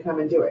someone to come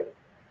and do it.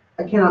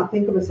 I cannot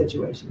think of a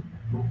situation.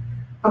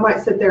 I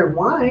might sit there and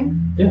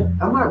whine. Yeah.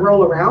 I might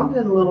roll around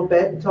in a little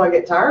bit until I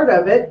get tired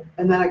of it,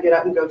 and then I get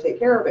up and go take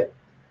care of it.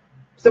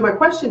 So my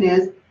question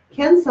is,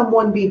 can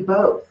someone be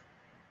both?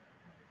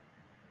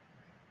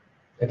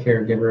 A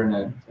caregiver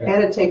and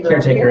And a taker of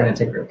caretaker care? and a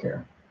taker of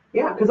care.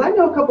 Yeah, because I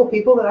know a couple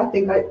people that I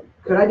think I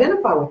could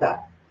identify with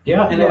that.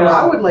 Yeah, And And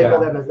I would label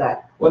yeah. them as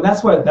that. Well,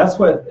 that's what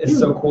is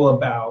so cool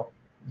about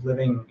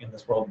living in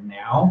this world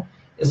now,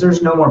 is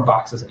there's no more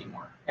boxes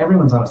anymore.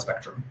 Everyone's on a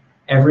spectrum.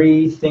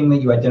 Everything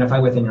that you identify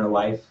with in your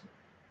life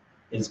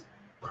is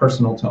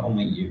personal to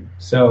only you.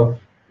 So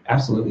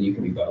absolutely, you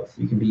can be both.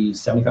 You can be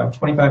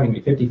 75-25,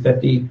 you can be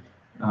 50-50.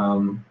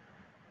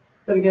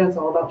 But again, it's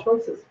all about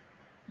choices.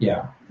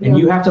 Yeah. And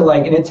you have to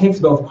and it takes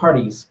both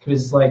parties,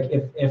 because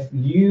if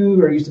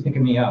you are used to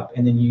picking me up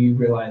and then you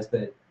realize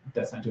that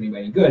that's not doing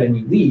anybody any good and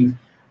you leave,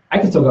 I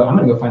can still go, I'm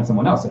going to go find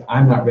someone else if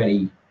I'm not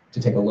ready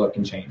to take a look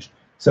and change.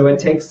 So it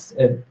takes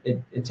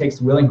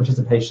willing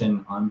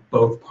participation on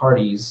both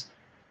parties.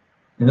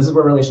 And this is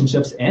where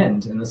relationships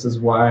end. And this is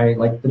why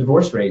the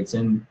divorce rates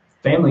and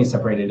families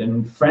separated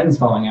and friends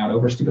falling out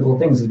over stupid little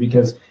things is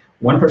because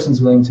one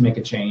person's willing to make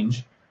a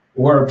change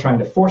or trying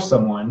to force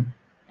someone,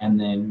 and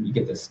then you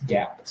get this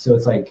gap. So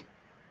it's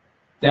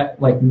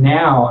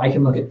now I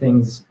can look at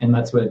things, and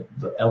that's what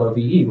the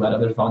LOVE, let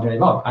others voluntarily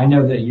evolve. I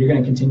know that you're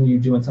going to continue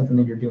doing something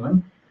that you're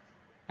doing,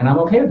 and I'm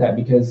okay with that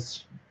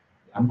because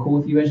I'm cool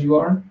with you as you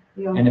are.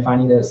 Yeah. And if I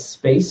need a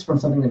space from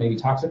something that may be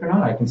toxic or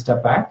not, I can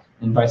step back,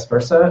 and vice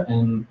versa.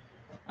 And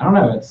I don't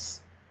know,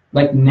 it's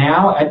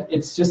now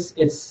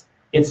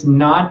it's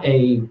not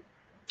a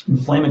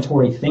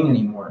inflammatory thing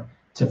anymore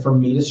for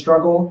me to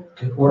struggle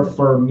or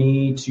for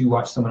me to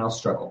watch someone else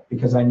struggle,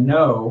 because I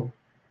know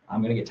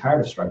I'm going to get tired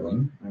of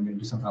struggling and I'm going to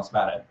do something else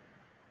about it.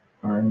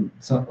 Or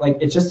so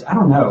it's just, I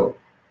don't know.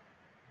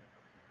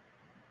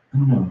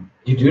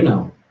 you do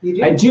know. You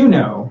do? I do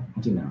know.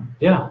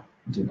 Yeah.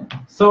 I do know.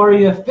 So are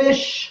you a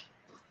fish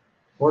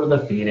or the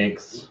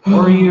phoenix?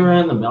 Or are you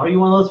are you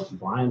one of those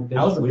flying fish?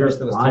 I was the weird fish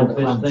that was flying told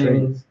to fish climb the tree.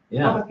 things. I'm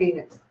Yeah. a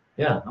phoenix.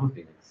 Yeah, I'm a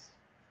phoenix.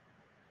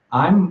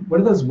 What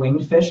are those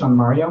winged fish on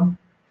Mario?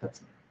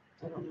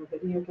 I don't know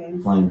video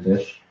games. Flying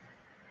fish.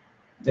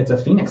 It's a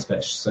phoenix fish.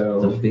 It's So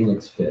a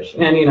phoenix fish.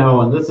 And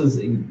and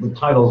the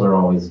titles are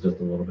always just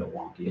a little bit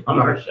wonky on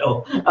our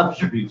show. I'm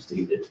sure you've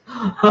seen it.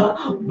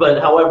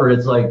 But however,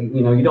 it's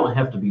you don't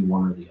have to be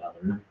one or the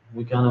other.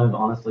 We kind of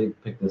honestly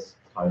picked this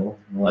title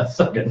in the last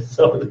second,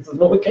 so this is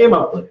what we came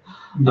up with.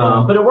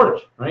 But it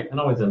worked, right? It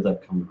always ends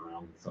up coming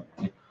around in some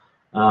way.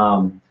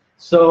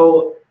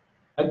 So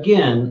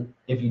again,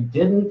 if you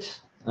didn't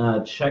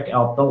check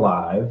out the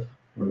live,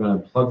 we're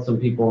going to plug some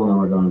people, and then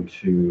we're going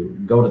to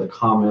go to the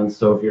comments.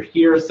 So if you're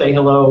here, say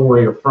hello,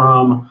 where you're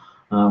from.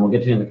 We'll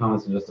get to you in the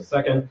comments in just a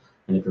second.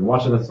 And if you're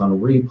watching this on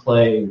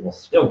replay, we'll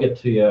still get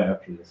to you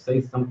after you say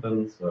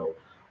something. So,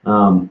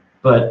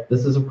 but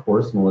this is, of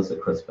course, Melissa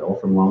Crisfell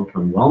from Long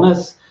Term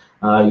Wellness.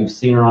 You've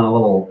seen her on a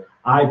little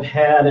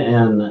iPad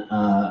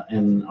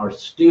in our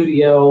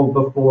studio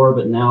before,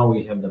 but now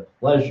we have the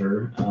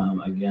pleasure,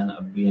 again,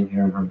 of being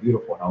here in her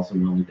beautiful house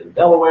in Wilmington,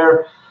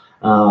 Delaware.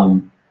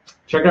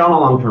 Check it out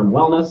on Long Term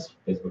Wellness,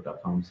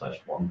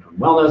 facebook.com/Long Term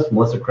Wellness,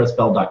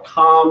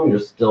 melissacrisfell.com. You're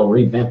still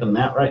revamping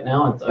that right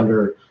now. It's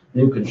under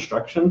new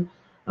construction.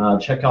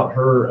 Check out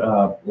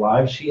her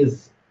live. She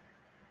is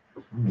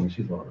I mean,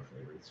 she's one of our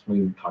favorites.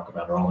 We talk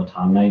about her all the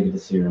time. Now you get to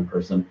see her in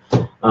person.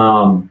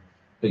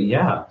 But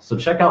yeah, so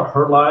check out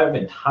her live.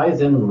 It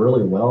ties in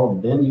really well.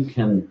 Then you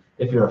can,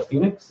 if you're a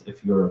phoenix,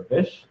 if you're a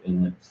fish,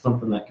 and it's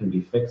something that can be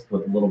fixed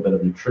with a little bit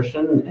of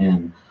nutrition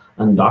and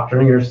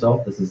undoctoring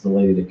yourself, this is the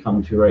lady to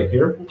come to right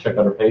here. Check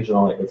out her page and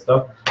all that good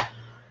stuff.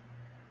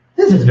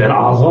 This has been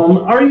awesome.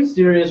 Are you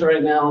serious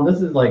right now? This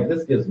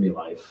gives me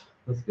life.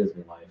 This gives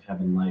me life,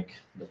 having like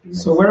the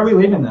phoenix. So where are we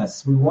leaving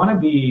this? We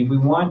want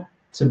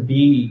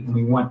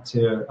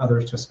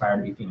others to aspire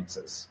to be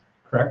phoenixes,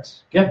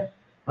 correct? Yeah,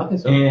 I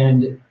think so.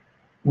 And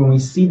when we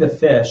see the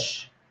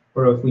fish,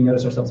 or if we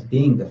notice ourselves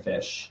being the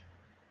fish,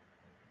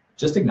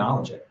 just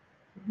acknowledge it.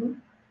 Mm-hmm.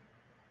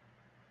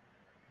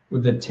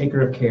 With the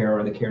taker of care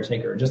or the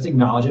caretaker, just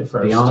acknowledge it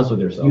first. Be honest with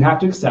yourself. You have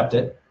to accept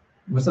it.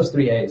 What's those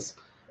 3 A's?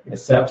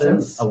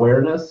 Acceptance,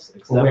 awareness,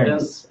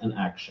 and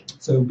action.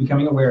 So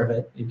becoming aware of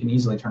it, you can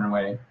easily turn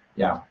away.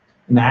 Yeah.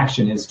 And the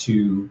action is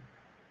to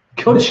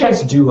Go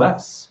do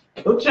less.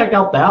 Go check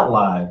out that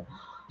live.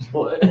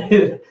 Well,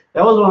 that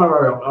was one of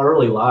our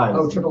early lives.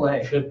 Oh,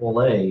 AAA.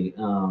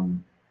 AAA.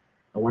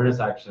 Awareness,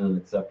 action, and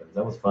acceptance.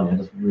 That was funny. I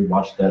just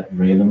rewatched that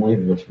randomly,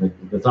 which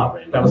it's not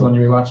random. That was one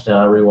you rewatched?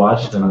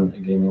 Rewatched, and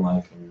it gave me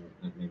life, and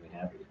it made me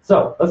happy.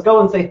 So let's go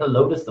and say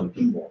hello to some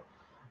people.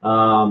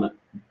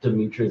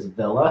 Demetrius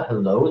Vela,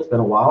 hello. It's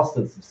been a while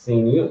since I've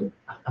seen you.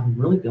 I'm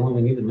really feeling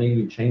we need to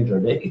maybe change our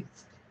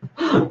dates.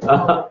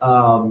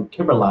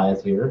 Kimberly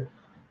is here.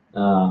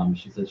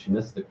 She said she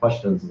missed the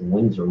questions. The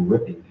winds are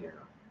ripping here.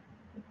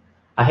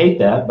 I hate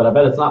that, but I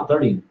bet it's not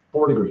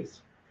 34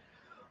 degrees.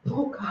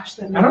 Oh gosh,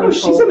 that. I don't know.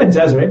 She's in the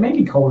desert. It may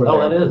be colder. Oh,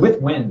 there. it is.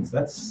 With winds.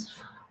 That's.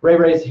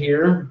 Ray's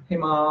here. Hey,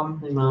 Mom.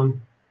 Hey,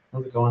 Mom.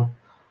 How's it going?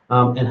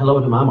 And hello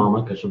to my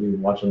mama, because she'll be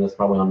watching this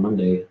probably on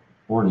Monday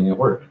morning at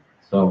work.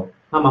 So,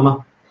 hi,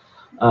 Mama.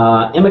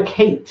 Emma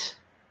Kate,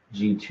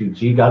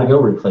 G2G, gotta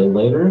go, replay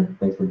later.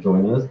 Thanks for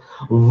joining us.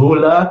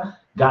 Vula,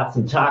 got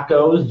some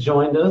tacos,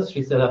 joined us.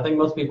 She said, I think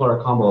most people are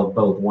a combo of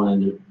both, 1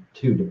 and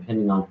 2,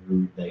 depending on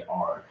who they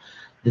are.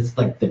 It's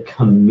like the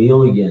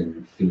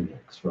chameleon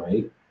phoenix,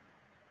 right?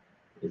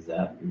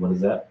 What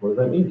does that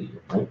mean to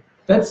you, right?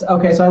 That's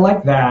okay. So I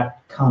like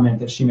that comment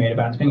that she made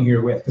about depending who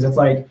you're with, because it's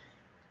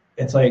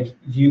like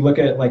you look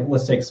at, like,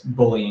 let's take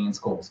bullying in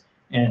schools,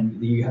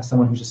 and you have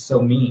someone who's just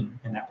so mean,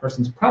 and that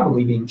person's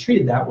probably being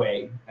treated that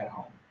way at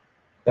home.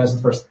 That's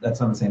the first. That's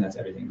not saying that's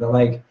everything, but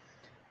like,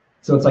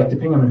 so it's like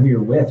depending on who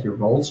you're with, your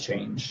roles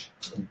change.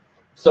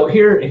 So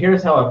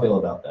here's how I feel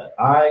about that.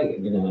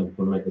 I'm going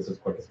to make this as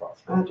quick as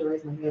possible. I have to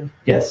raise my hand.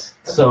 Yes.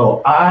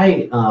 So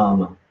I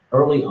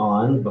early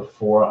on,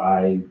 before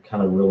I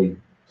kind of really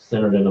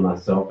centered into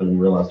myself and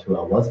realized who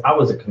I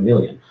was a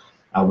chameleon.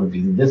 I would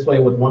be this way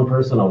with one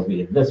person, I would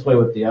be this way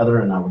with the other,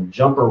 and I would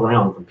jump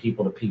around from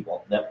people to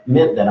people. That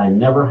meant that I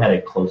never had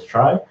a close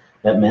tribe.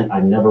 That meant I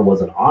never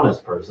was an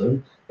honest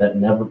person. That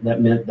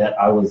meant that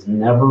I was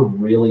never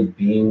really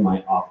being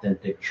my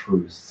authentic,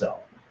 true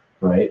self,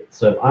 right?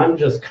 So if I'm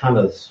just kind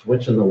of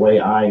switching the way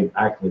I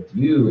act with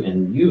you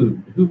and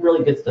you, who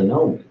really gets to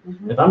know me?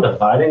 Mm-hmm. If I'm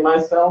dividing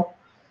myself,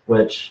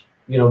 which,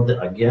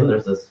 again,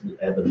 there's this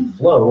ebb and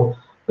flow,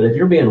 but if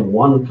you're being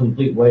one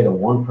complete way to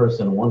one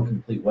person, one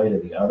complete way to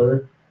the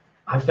other,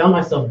 I found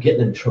myself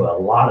getting into a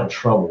lot of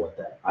trouble with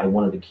that. I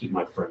wanted to keep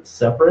my friends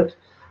separate.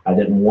 I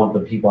didn't want the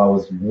people I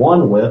was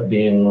one with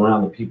being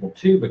around the people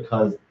two,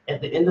 because at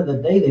the end of the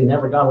day, they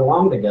never got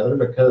along together,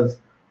 because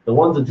the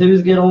ones and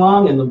twos get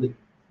along, and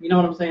you know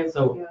what I'm saying?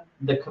 So yeah.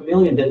 The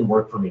chameleon didn't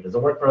work for me. Does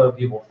it work for other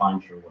people? Fine,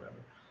 sure, whatever.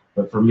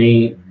 But for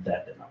me,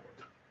 that did not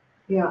work.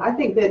 Yeah, I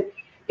think that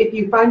if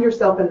you find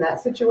yourself in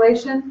that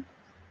situation,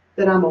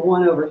 that I'm a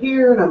 1 over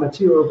here, and I'm a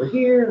 2 over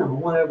here, and I'm a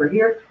 1 over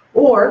here,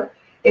 or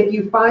if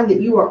you find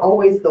that you are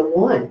always the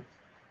one,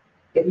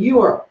 if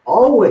you are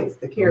always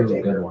the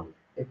caretaker, Good one.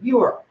 If you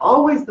are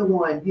always the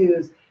one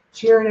who's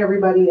cheering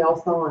everybody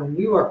else on, and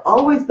you are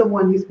always the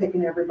one who's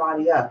picking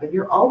everybody up, and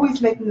you're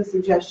always making the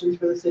suggestions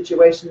for the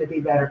situation to be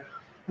better,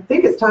 I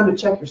think it's time to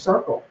check your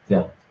circle.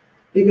 Yeah.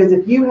 Because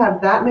if you have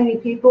that many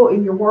people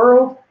in your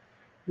world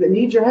that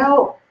need your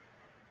help,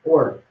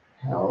 or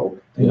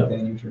help, Yeah.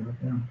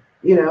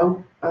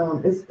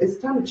 It's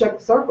time to check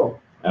the circle.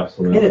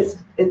 Absolutely. And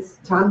it's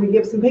time to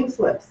give some pink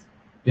slips.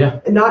 Yeah.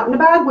 And not in a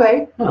bad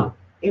way, No.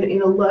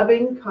 in a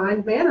loving,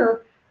 kind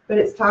manner, but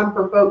it's time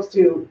for folks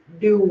to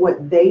do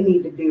what they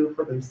need to do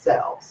for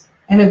themselves.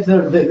 And and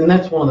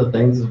that's one of the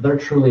things, if they're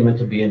truly meant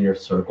to be in your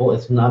circle,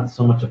 it's not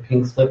so much a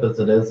pink slip as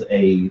it is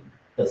a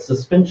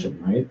suspension,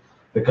 right?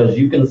 Because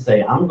you can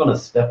say, I'm going to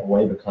step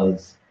away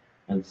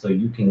and so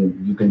you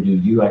can do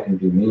you, I can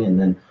do me, and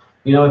then,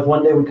 if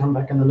one day we come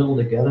back in the middle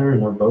together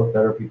and we're both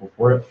better people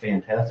for it,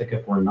 fantastic.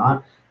 If we're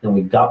not, then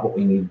we got what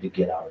we needed to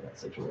get out of that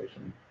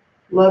situation.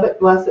 Love it,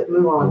 bless it,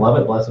 move on. Love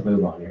it, bless it,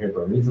 move on. You're here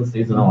for a reason,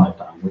 season, a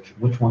lifetime.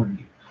 Which one are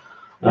you?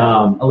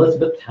 Yeah.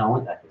 Elizabeth,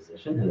 talent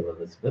acquisition. Hello,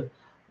 Elizabeth.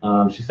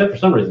 She said for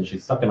some reason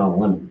she's sucking on a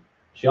lemon.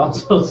 She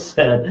also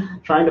said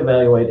trying to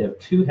evaluate if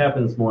 2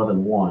 happens more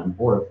than 1,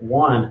 or if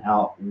 1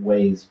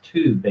 outweighs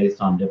 2 based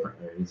on different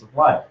areas of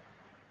life.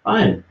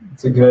 Fine.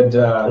 It's a good.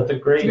 That's a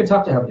great It's a good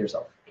talk to have with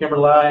yourself.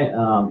 Kimberly,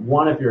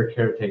 one, if you're a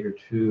caretaker.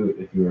 Two,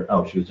 if you're,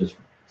 she was just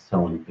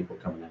telling people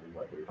coming in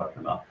what we were talking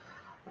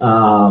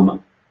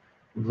about.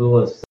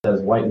 Lula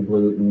says white and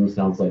blue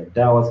sounds like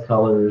Dallas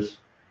colors.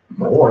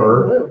 What's white and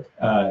Or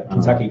blue?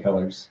 Kentucky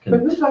colors.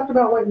 But who talked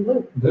about white and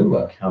blue?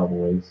 Lula.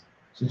 Cowboys.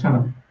 She's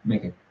trying to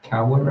make a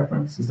cowboy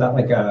reference. Is that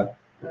like a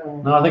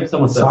Oh, No, I think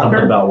someone said soccer?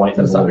 something about white Is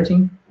that and a soccer blue.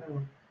 team?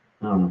 oh.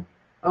 I don't know.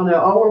 Oh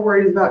no, all we're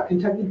worried is about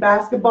Kentucky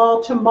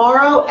basketball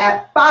tomorrow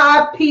at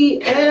 5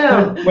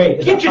 p.m. Wait,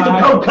 is Get that you some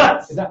 5 cold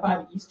cuts. Is that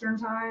 5 Eastern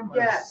time or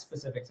Yes.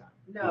 specific time?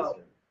 No,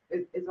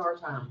 it's our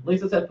time.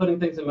 Lisa said putting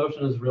things in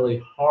motion is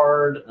really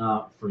hard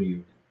for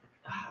you.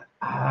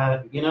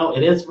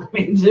 It is for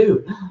me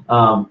too.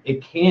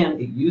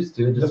 It used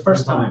to. It just The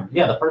first time.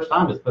 Yeah, the first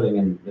time is putting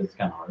in is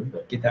kind of hard.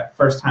 But Get that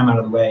first time out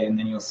of the way, and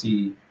then you'll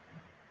see.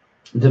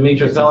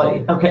 Demetrius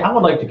Vela. Okay, I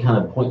would like to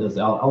kind of point this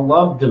out. I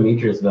love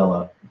Demetrius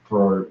Vela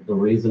for the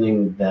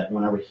reasoning that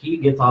whenever he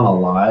gets on a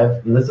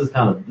live, and this is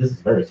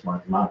very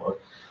smart in my book.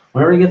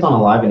 Whenever he gets on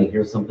a live and he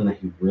hears something that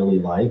he really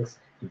likes,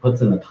 he puts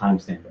in the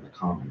timestamp in the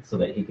comments so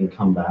that he can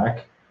come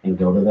back and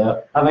go to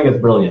that. I think it's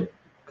brilliant.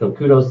 So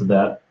kudos to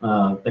that.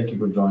 Thank you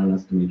for joining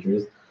us,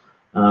 Demetrius.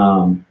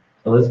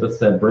 Elizabeth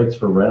said breaks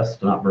for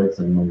rest, not breaks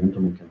in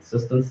momentum and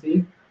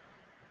consistency.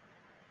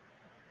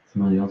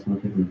 Somebody else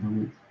want to take any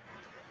comments?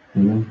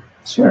 Anyone?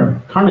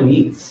 Sure. Carmen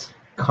Yeats.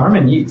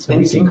 Carmen Yeats. Have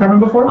you seen Carmen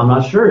before? I'm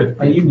not sure if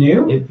Are you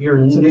new? If you're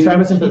To new the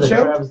Travis and to Pete the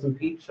show? Travis and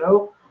Pete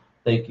show,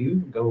 thank you.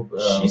 Go.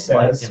 She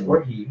says, and-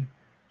 or he,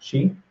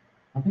 she.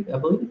 I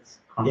believe it's.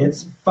 Carmen.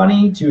 It's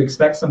funny to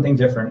expect something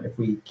different if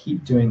we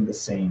keep doing the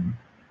same.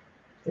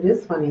 It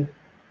is funny.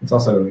 It's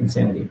also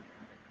insanity.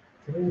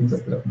 It That's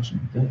is. the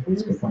definition.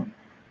 That's a good point.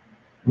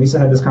 Lisa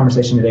had this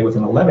conversation today with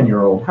an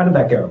 11-year-old. How did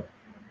that go?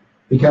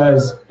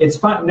 Because it's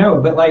fun. No,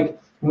 but like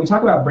when we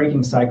talk about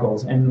breaking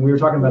cycles, and we were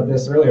talking about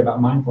this earlier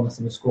about mindfulness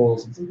in the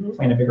schools, it's Mhm.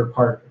 playing a bigger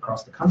part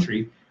across the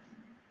country.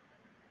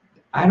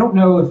 I don't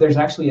know if there's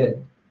actually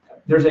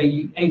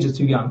age is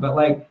too young, but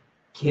like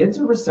kids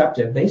are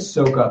receptive. They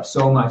soak up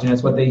so much, and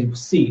it's what they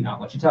see, not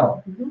what you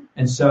tell them. Mhm.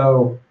 And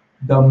so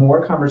the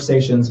more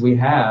conversations we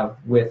have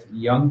with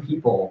young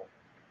people,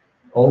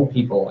 old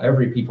people,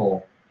 every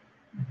people,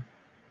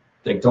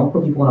 like don't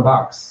put people in a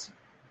box.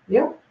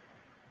 Yeah.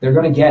 They're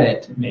going to get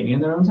it, maybe in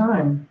their own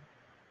time,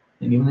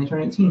 maybe when they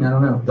turn 18. I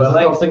don't know. This But is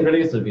like, called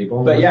synchronicity,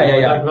 people. but This yeah, is what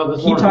we yeah, talked about yeah. this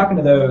Keep morning. talking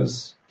to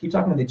those. Keep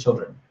talking to the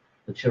children.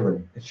 The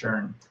children. The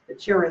churn. The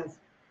children's.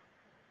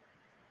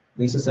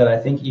 Lisa said, "I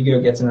think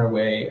ego gets in our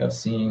way of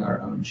seeing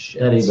our own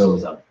shit." That ego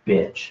is a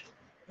bitch.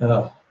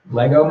 Ugh.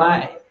 Lego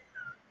my.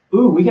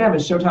 Ooh, we can have a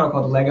show title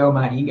called Lego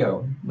My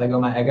Ego. Lego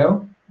My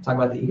Ego. Talk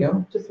about the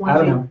ego. Just one I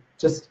don't thing.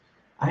 know.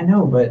 I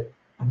know, but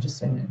I'm just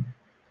saying.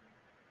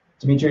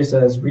 Demetrius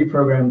says,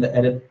 reprogram the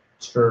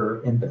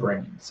editor in the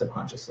brain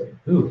subconsciously.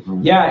 Ooh.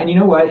 Yeah, and you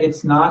know what?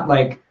 It's not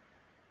like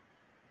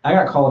I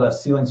got called a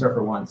ceiling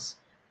surfer once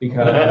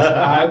because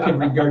I could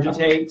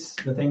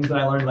regurgitate the things that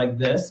I learned like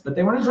this, but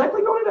they weren't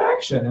exactly going into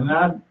action. And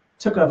I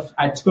took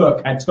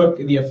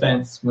the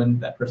offense when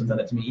that person said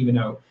that to me, even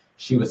though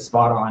she was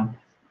spot on.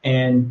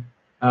 And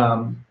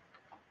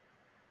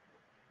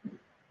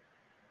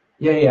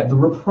the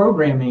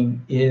reprogramming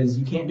is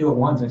you can't do it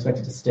once and expect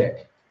it to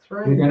stick. That's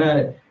right. You're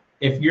gonna,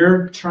 if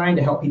you're trying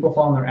to help people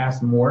fall on their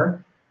ass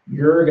more,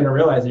 you're gonna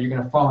realize that you're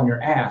gonna fall on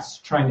your ass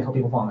trying to help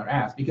people fall on their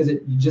ass because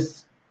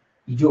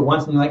you do it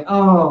once and you're like,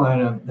 oh, I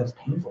know that's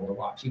painful to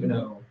watch, even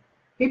though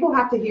People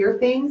have to hear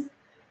things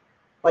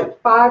like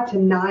 5 to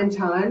 9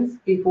 times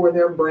before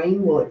their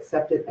brain will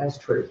accept it as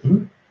truth.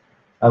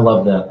 I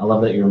love that. I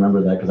love that you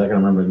remember that because I can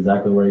remember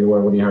exactly where you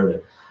were when you heard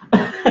it.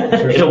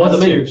 She It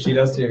wasn't does me. too. She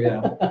does too,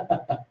 yeah.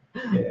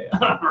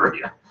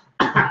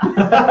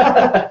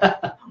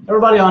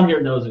 Everybody on here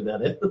knows who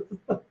that is.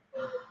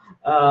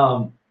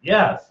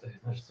 Yes,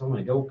 there's so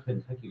many. Go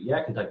Kentucky.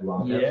 Yeah, Kentucky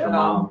Wildcats. Yeah. Your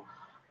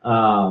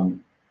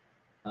mom.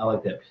 I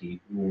like that,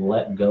 Pete.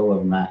 Let go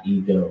of my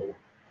ego.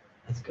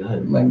 That's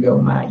good. Let go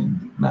my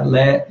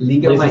ego.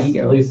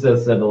 Lisa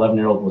said the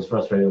 11-year-old was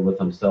frustrated with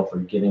himself for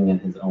getting in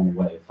his own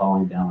way,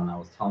 falling down, and I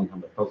was telling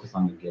him to focus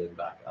on getting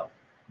back up.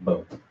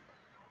 Boom.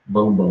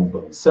 Boom, boom,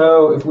 boom.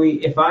 So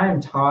if I am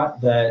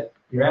taught that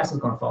your ass is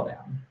going to fall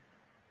down,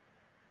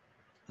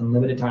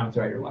 unlimited time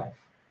throughout your life,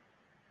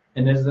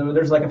 and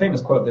there's like a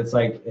famous quote that's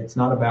like, it's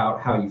not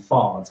about how you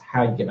fall, it's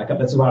how you get back up.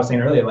 That's what I was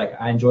saying earlier. Like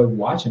I enjoy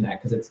watching that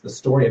because it's the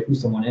story of who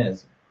someone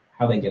is,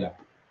 how they get up,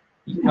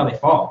 even how they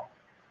fall.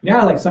 You know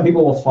how like some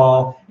people will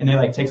fall and they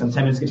like take some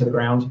 10 minutes to get to the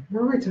ground,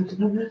 Remember we talked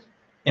about that?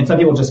 and some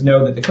people just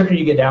know that the quicker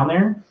you get down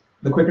there,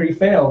 the quicker you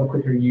fail, the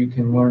quicker you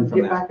can learn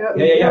from Get that. back up.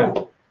 Yeah.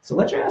 So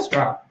let your ass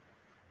drop.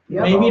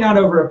 Yep. Maybe not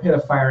over a pit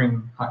of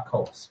firing hot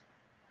coals.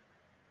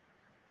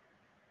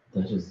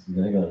 That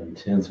got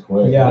intense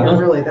quick. Yeah. Not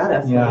really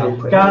that escalated Yeah.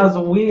 quickly. Guys,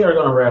 we are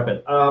going to wrap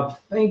it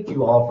up. Thank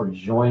you all for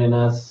joining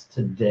us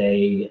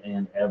today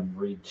and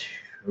every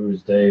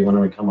Tuesday,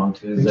 whenever we come on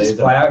Tuesdays, just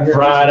fly out here.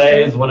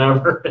 Fridays,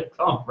 whenever it's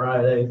on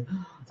Fridays.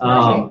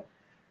 right.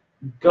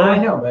 Go I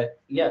know, but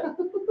Yeah.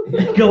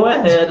 go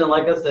ahead and,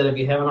 like I said, if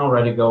you haven't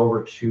already, go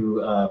over to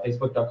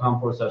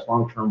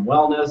facebook.com/long-term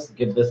wellness.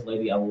 Give this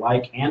lady a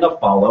like and a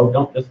follow.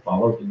 Don't just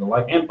follow, do the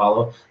like and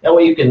follow. That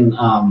way you can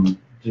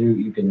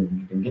you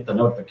can get the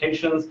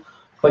notifications.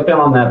 Click down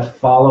on that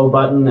follow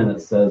button and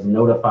it says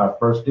notify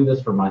first. Do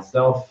this for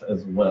myself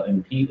as well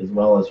and Pete as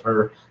well as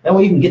her. That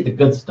way you can get the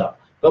good stuff.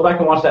 Go back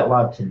and watch that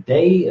live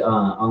today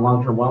on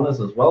long-term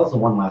wellness as well as the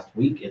one last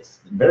week.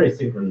 It's very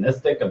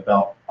synchronistic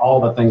about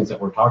all the things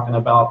that we're talking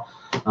about.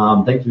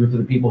 Thank you for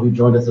the people who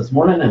joined us this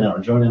morning and are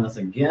joining us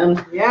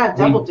again. Yeah,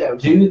 double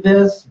dose. We do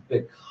this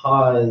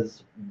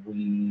because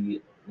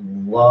we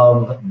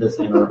love this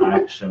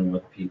interaction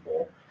with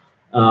people.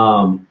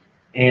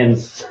 And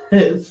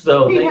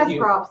so He thank has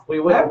you. props. We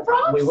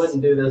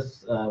wouldn't do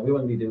this. We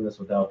wouldn't be doing this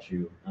without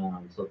you.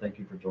 So thank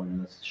you for joining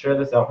us. Share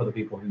this out for the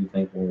people who you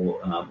think will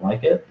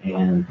like it.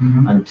 And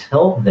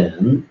until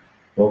then,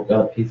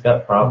 Pete's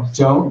got props.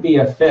 Don't be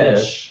a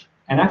fish.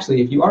 And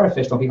actually, if you are a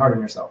fish, don't be hard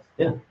on yourself.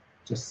 Yeah.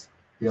 Just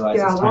realize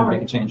it's time to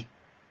make a change.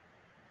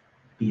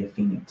 Be a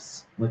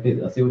phoenix. Look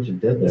at, I see what you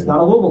did there. It's not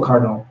a Louisville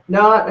Cardinal.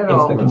 Not at It's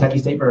all. the Kentucky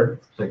State bird.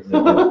 Exactly.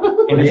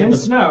 And it's in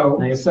snow,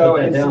 Now you so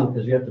put that it's down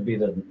because you have to be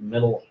the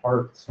middle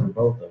hearts for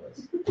both of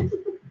us.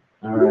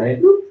 All right.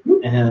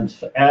 And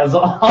as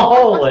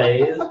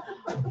always,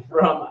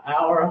 from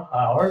our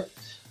heart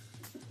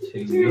to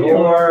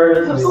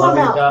yours, we love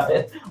you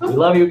guys. We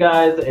love you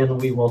guys, and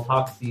we will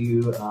talk to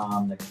you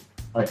next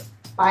week. All right.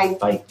 Bye.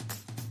 Bye.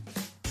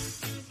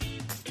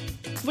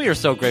 We are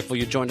so grateful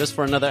you joined us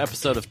for another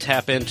episode of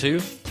Tap Into.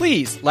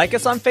 Please like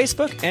us on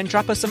Facebook and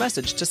drop us a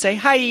message to say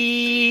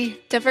hi.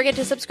 Don't forget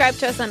to subscribe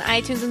to us on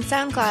iTunes and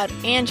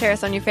SoundCloud and share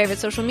us on your favorite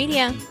social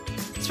media.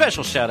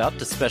 Special shout out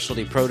to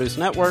Specialty Produce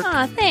Network.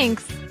 Aw,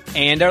 thanks.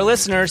 And our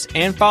listeners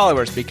and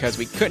followers, because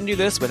we couldn't do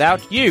this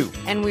without you.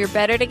 And we're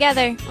better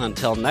together.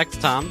 Until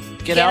next time,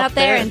 Get out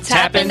there and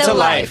tap into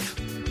life.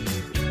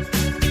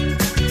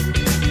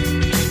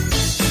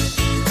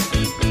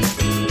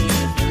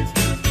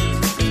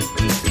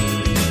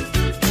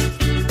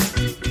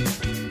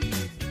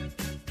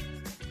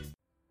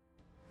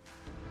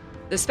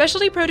 The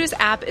Specialty Produce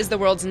app is the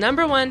world's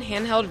 #1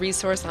 handheld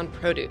resource on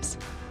produce.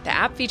 The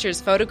app features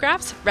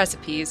photographs,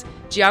 recipes,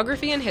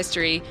 geography and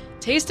history,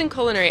 taste and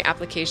culinary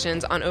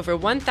applications on over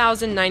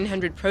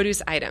 1,900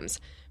 produce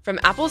items. From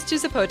apples to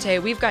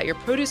zapote, we've got your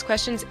produce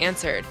questions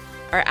answered.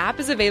 Our app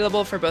is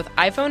available for both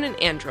iPhone and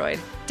Android.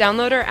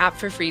 Download our app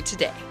for free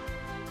today.